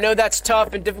 I know that's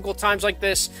tough in difficult times like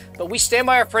this, but we stand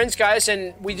by our friends, guys,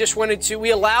 and we just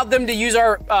we allowed them to use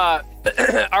our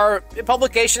our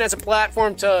publication as a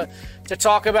platform to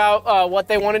talk about what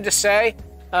they wanted to say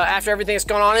after everything that's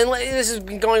gone on. And this has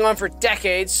been going on for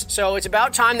decades, so it's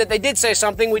about time that they did say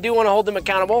something. We do want to hold them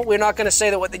accountable. We're not going to say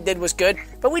that what they did was good,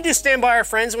 but we do stand by our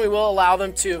friends, and we will allow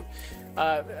them to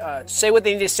say what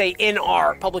they need to say in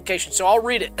our publication. So I'll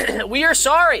read it. We are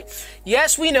sorry.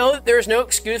 Yes, we know that there is no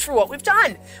excuse for what we've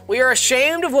done. We are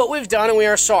ashamed of what we've done, and we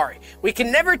are sorry. We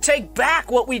can never take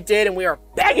back what we did, and we are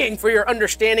begging for your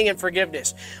understanding and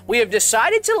forgiveness. We have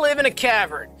decided to live in a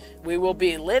cavern. We will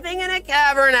be living in a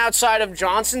cavern outside of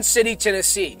Johnson City,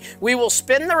 Tennessee. We will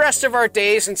spend the rest of our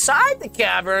days inside the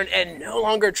cavern and no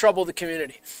longer trouble the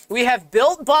community. We have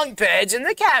built bunk beds in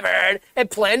the cavern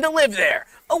and plan to live there,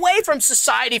 away from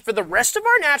society for the rest of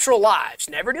our natural lives,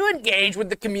 never to engage with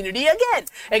the community again,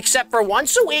 except for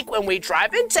once a week when we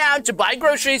drive in town to buy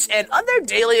groceries and other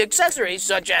daily accessories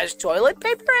such as toilet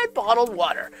paper and bottled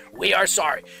water. We are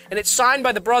sorry. And it's signed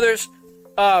by the brothers.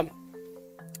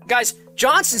 Guys,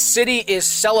 Johnson City is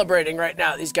celebrating right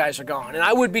now. These guys are gone. And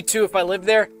I would be too if I lived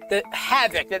there. The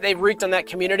havoc that they've wreaked on that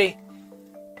community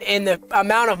and the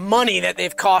amount of money that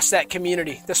they've cost that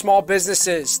community, the small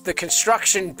businesses, the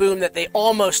construction boom that they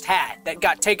almost had that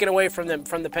got taken away from them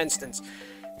from the Penstons.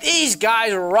 These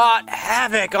guys wrought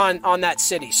havoc on that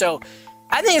city. So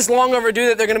I think it's long overdue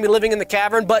that they're going to be living in the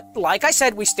cavern. But like I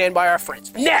said, we stand by our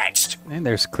friends. Next! And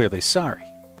they're clearly sorry.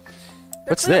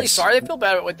 What's really this? Sorry, they feel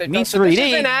bad about what they've Me done. So 3D. this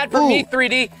is an ad for Me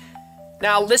 3D.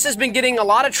 Now, this has been getting a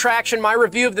lot of traction. My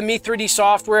review of the Me 3D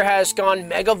software has gone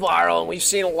mega viral, and we've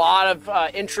seen a lot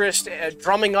of interest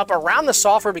drumming up around the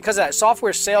software because of that.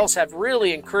 Software sales have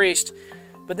really increased.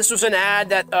 But this was an ad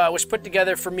that was put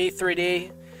together for Me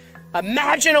 3D.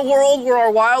 Imagine a world where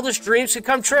our wildest dreams could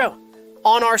come true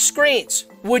on our screens.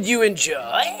 Would you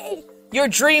enjoy? Your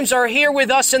dreams are here with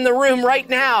us in the room right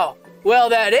now. Well,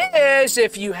 that is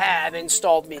if you have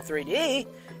installed Me 3D.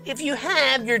 If you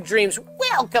have, your dreams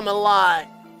will come alive.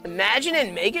 Imagine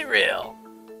and make it real.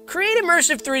 Create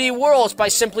immersive 3D worlds by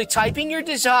simply typing your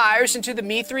desires into the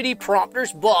Me 3D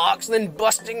prompter's box, then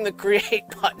busting the create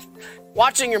button.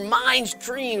 Watching your mind's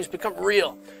dreams become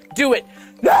real. Do it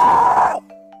now!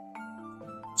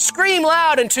 Scream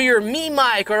loud into your Me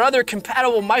mic or other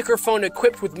compatible microphone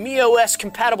equipped with MeOS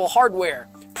compatible hardware.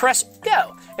 Press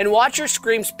go and watch your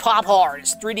screams pop hard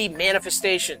as 3D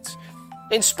manifestations.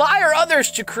 Inspire others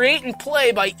to create and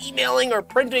play by emailing or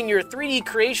printing your 3D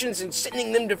creations and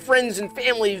sending them to friends and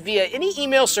family via any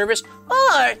email service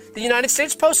or the United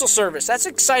States Postal Service. That's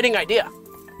an exciting idea.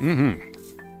 Mm-hmm.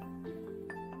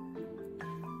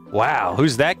 Wow,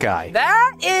 who's that guy?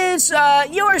 That is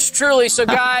yours truly. So,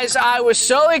 guys, I was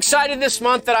so excited this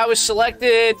month that I was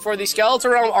selected for the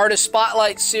Skeleton Realm Artist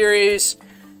Spotlight Series.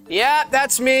 Yeah,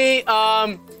 that's me.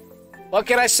 What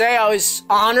can I say? I was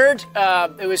honored.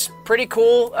 It was pretty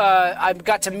cool. I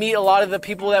got to meet a lot of the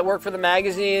people that work for the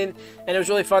magazine, and it was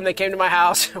really fun. They came to my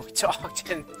house, and we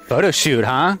talked. And Photo shoot,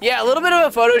 huh? yeah, a little bit of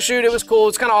a photo shoot. It was cool.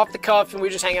 It's kind of off the cuff, and we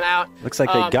were just hanging out. Looks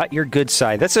like they got your good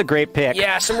side. That's a great pick.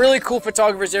 Yeah, some really cool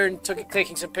photographers there and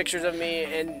taking some pictures of me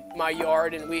in my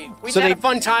yard, and we had a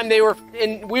fun time. They were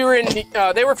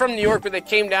from New York, but they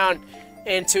came down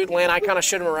into Atlanta. I kind of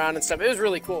showed them around and stuff. It was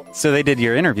really cool. So they did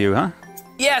your interview, huh?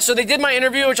 Yeah, so they did my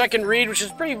interview, which I can read, which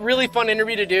is a really fun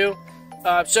interview to do.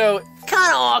 So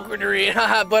kind of awkward to read,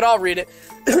 but I'll read it.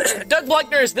 Doug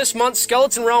Bleckner is this month's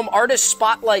Skeleton Realm Artist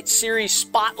Spotlight Series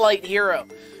Spotlight Hero.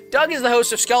 Doug is the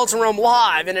host of Skeleton Realm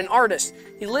Live and an artist.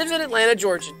 He lives in Atlanta,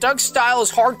 Georgia. Doug's style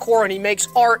is hardcore, and he makes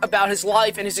art about his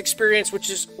life and his experience,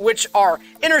 which are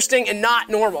interesting and not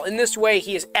normal. In this way,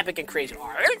 he is epic and crazy.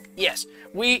 Art? Yes.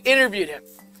 We interviewed him.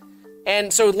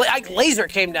 And so Laser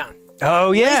came down.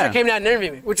 Oh, yeah. Laser came down and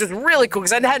interviewed me, which was really cool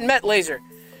because I hadn't met Laser.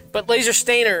 But Laser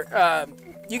Stainer,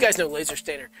 you guys know Laser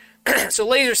Stainer. So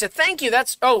Laser said, thank you.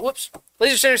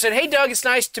 Laser Stainer said, hey, Doug, it's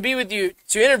nice to be with you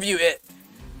to interview it.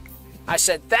 I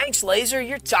said, thanks, Laser,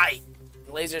 you're tight.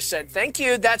 Laser said, thank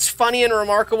you. That's funny and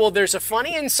remarkable. There's a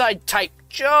funny inside type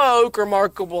joke,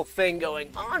 remarkable thing going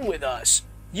on with us.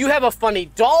 You have a funny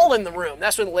doll in the room.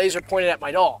 That's when Laser pointed at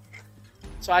my doll.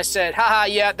 So I said, haha,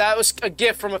 yeah, that was a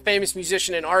gift from a famous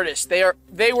musician and artist.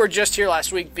 They were just here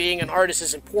last week. Being an artist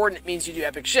is important. It means you do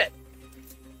epic shit.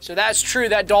 So that's true.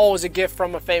 That doll was a gift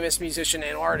from a famous musician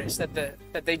and artist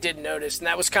that they did notice. And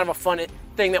that was kind of a fun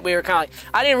thing that we were kind of like,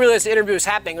 I didn't realize the interview was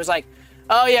happening. It was like,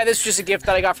 oh yeah, this is just a gift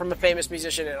that I got from a famous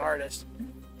musician and artist.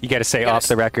 You got to say off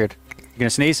the record. You gonna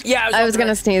sneeze? Yeah, I was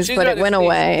gonna sneeze, but it went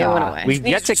away. It went away. We've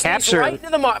yet to capture. Right into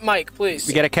the mic, please.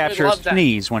 We got to capture a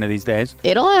sneeze one of these days.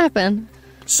 It'll happen.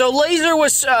 So Laser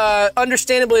was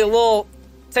understandably a little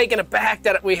taken aback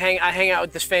that I hang out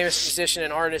with this famous musician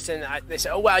and artist, and they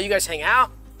said, oh wow, you guys hang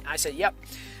out? I said, yep.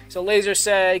 So Laser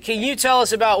said, can you tell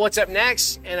us about what's up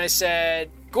next? And I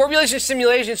said,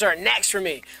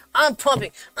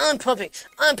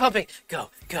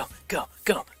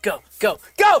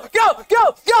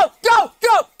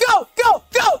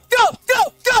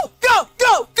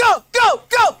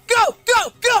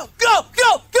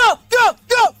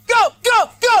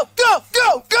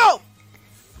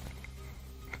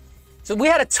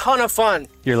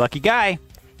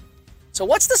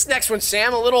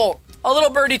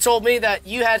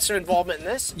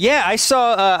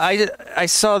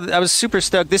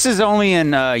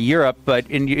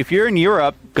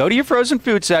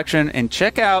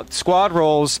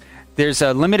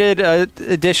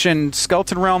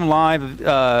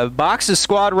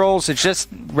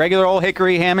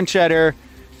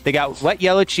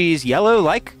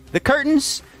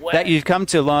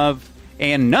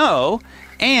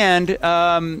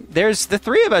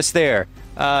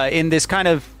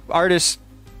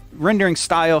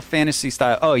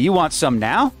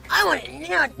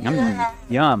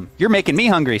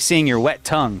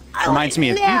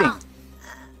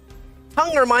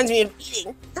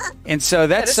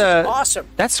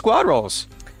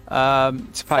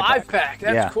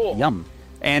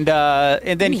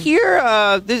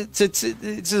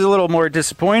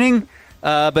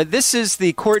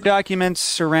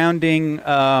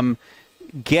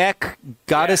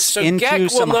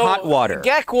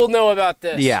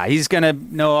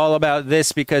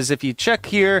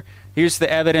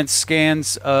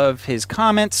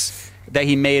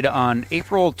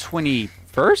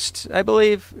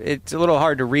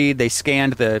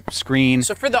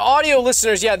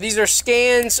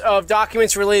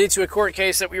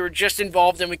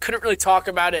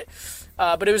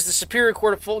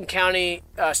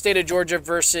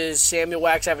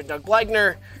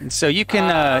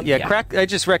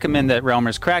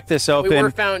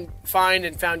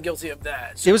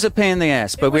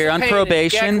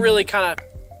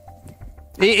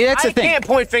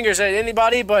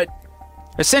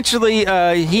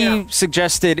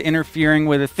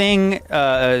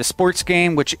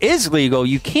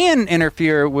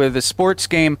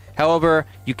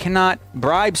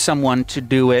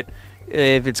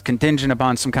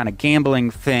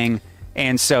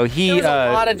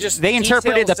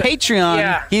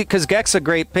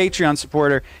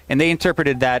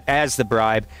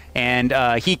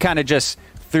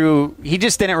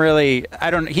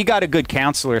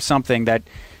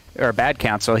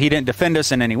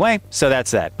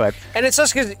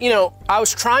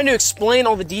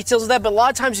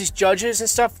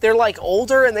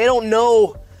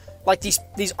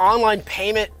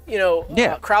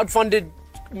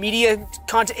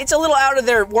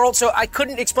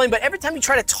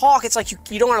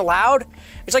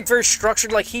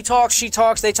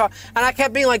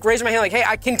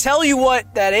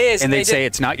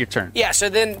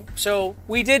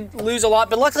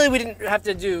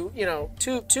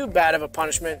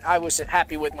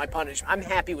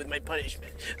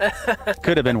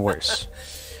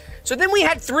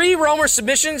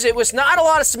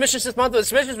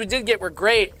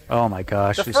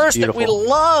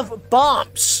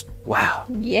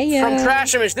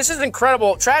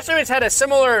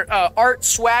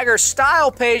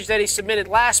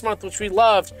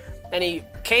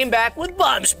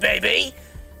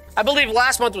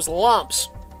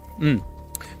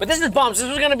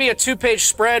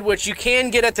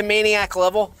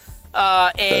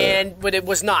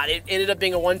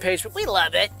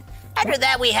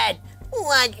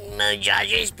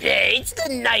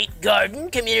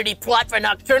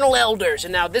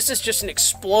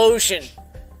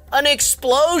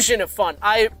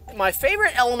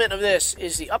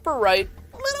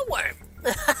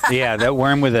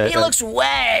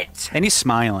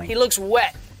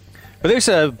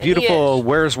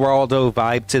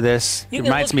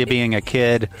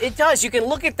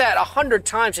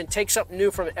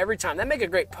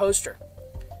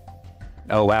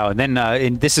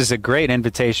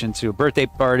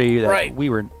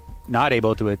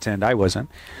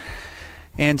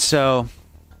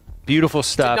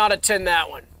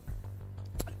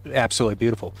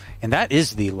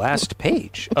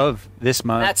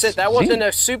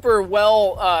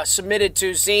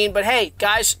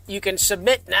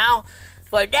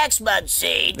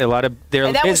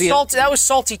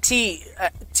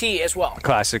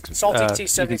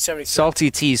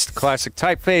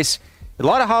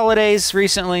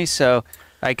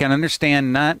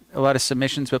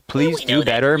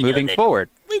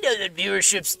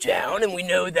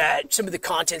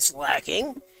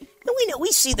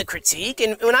 we see the critique,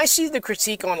 and when I see the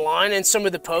critique online and some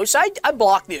of the posts, I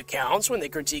block the accounts when they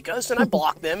critique us, and I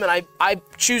block them, and I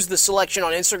choose the selection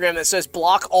on Instagram that says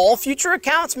block all future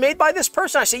accounts made by this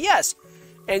person. I say yes.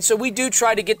 And so we do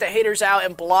try to get the haters out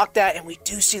and block that, and we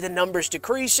do see the numbers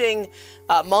decreasing.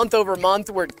 Month over month,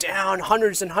 we're down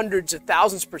hundreds and hundreds of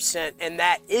thousands %, and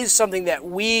that is something that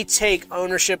we take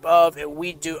ownership of and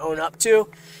we do own up to.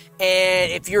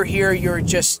 And if you're here, you're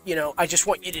just, I just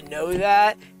want you to know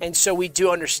that, and so we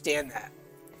do understand that.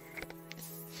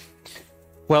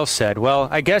 Well said. Well,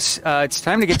 I guess it's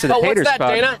time to get to the haters what's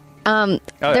that, spot. Dana?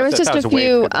 There was just a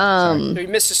few. Did we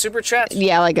miss the super chats?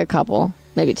 Yeah, like a couple,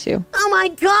 maybe 2. Oh my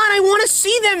God, I want to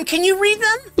see them. Can you read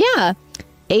them? Yeah.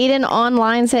 Aiden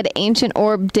Online said Ancient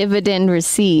Orb dividend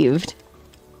received.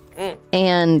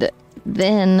 And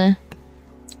then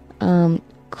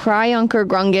Cryunker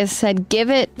Grungus said, give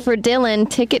it for Dylan.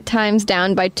 Ticket time's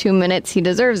down by 2 minutes. He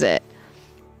deserves it.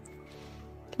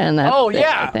 And that's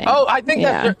I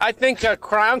think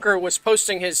Cryunker was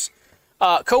posting his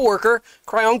co-worker.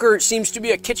 Cryunker seems to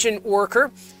be a kitchen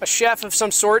worker, a chef of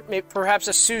some sort, maybe perhaps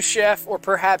a sous chef or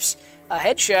perhaps a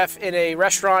head chef in a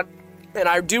restaurant. And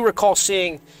I do recall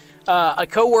seeing a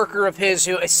co-worker of his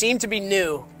who seemed to be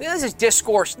new. This is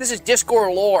Discord. This is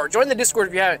Discord lore. Join the Discord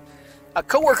if you haven't. A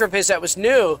co-worker of his that was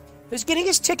new who's getting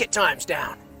his ticket times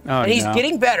down. And he's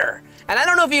getting better. And I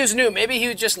don't know if he was new. Maybe he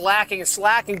was just lacking and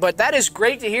slacking. But that is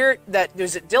great to hear that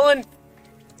there's Dylan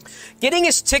getting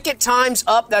his ticket times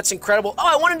up. That's incredible. Oh,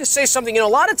 I wanted to say something. A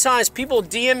lot of times people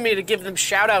DM me to give them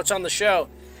shout-outs on the show.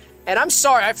 And I'm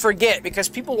sorry, I forget because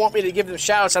people want me to give them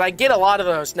shout-outs. And I get a lot of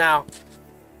those now.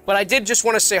 But I did just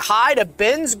want to say hi to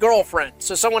Ben's girlfriend.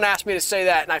 So someone asked me to say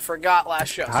that, and I forgot last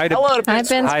show. Hello to Ben's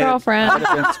girlfriend. Hi to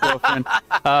Ben's girlfriend.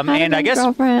 And I guess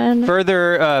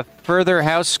further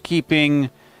housekeeping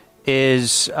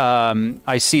is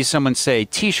I see someone say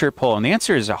T-shirt poll, and the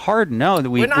answer is a hard no.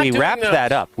 We wrapped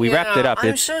that up. We wrapped it up.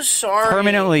 I'm so sorry.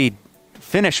 Permanently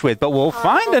finished with, but we'll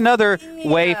find another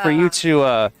way for you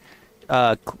to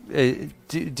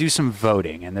do some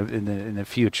voting in the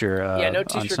future no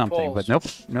on something. polls.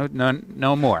 But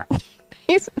no more.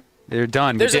 They're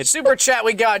done. There's a super chat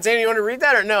we got. Dana, you want to read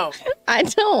that or no? I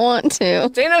don't want to.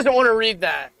 Dana doesn't want to read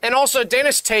that. And also,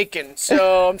 Dana's taken,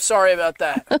 so I'm sorry about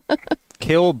that.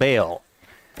 Kill Bale.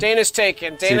 Dana's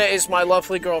taken. Dana is my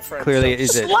lovely girlfriend. Clearly,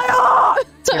 is it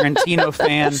Tarantino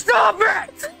fan? Stop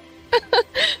it!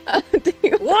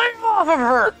 Lay off of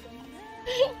her!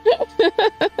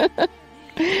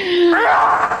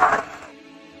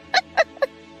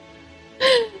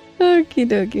 Okie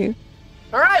dokie.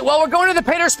 All right, well, we're going to the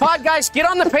Paters Pod, guys. Get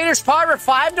on the Paters Pod for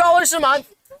 $5 a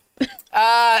month.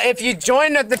 If you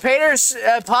join the Paters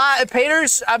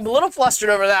Paters, I'm a little flustered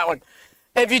over that one.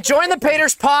 If you join the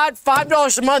Paters Pod,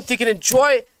 $5 a month, you can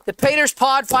enjoy the Paters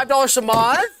Pod, $5 a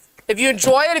month. If you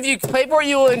enjoy it, if you pay for it,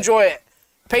 you will enjoy it.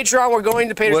 Patreon, we're going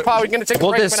to Paters Pod. We're going to take a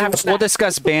break. We'll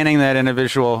discuss banning that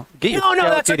individual. No,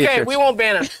 that's okay. We won't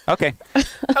ban him. Okay.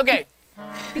 Okay.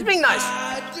 He's being nice.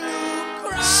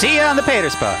 See you on the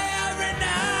Paters Pod.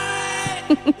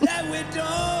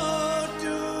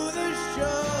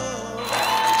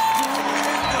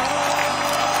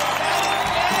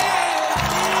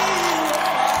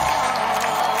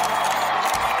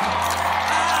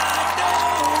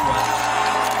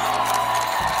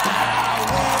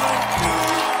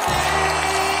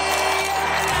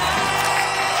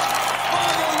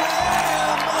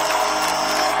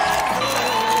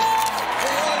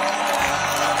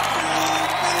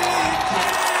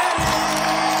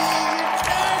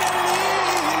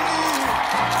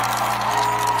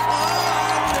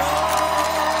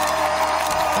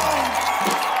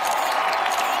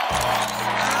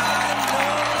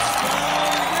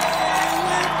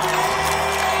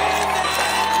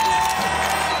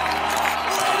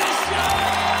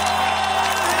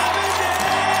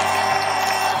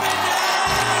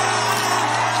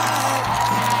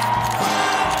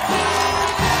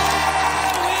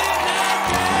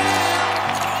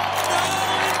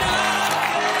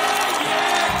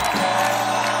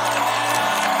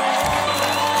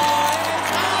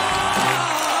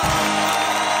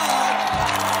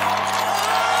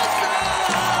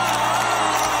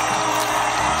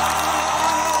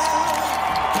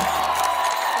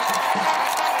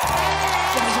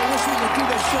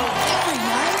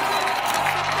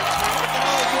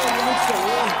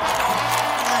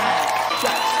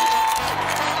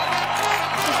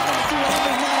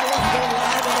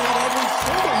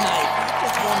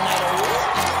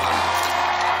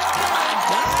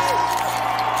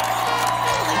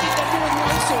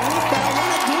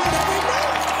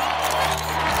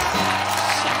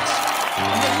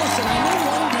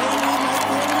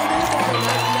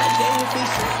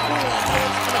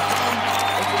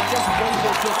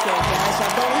 get there, guys. I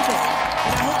believe it.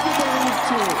 And I hope you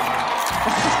believe too.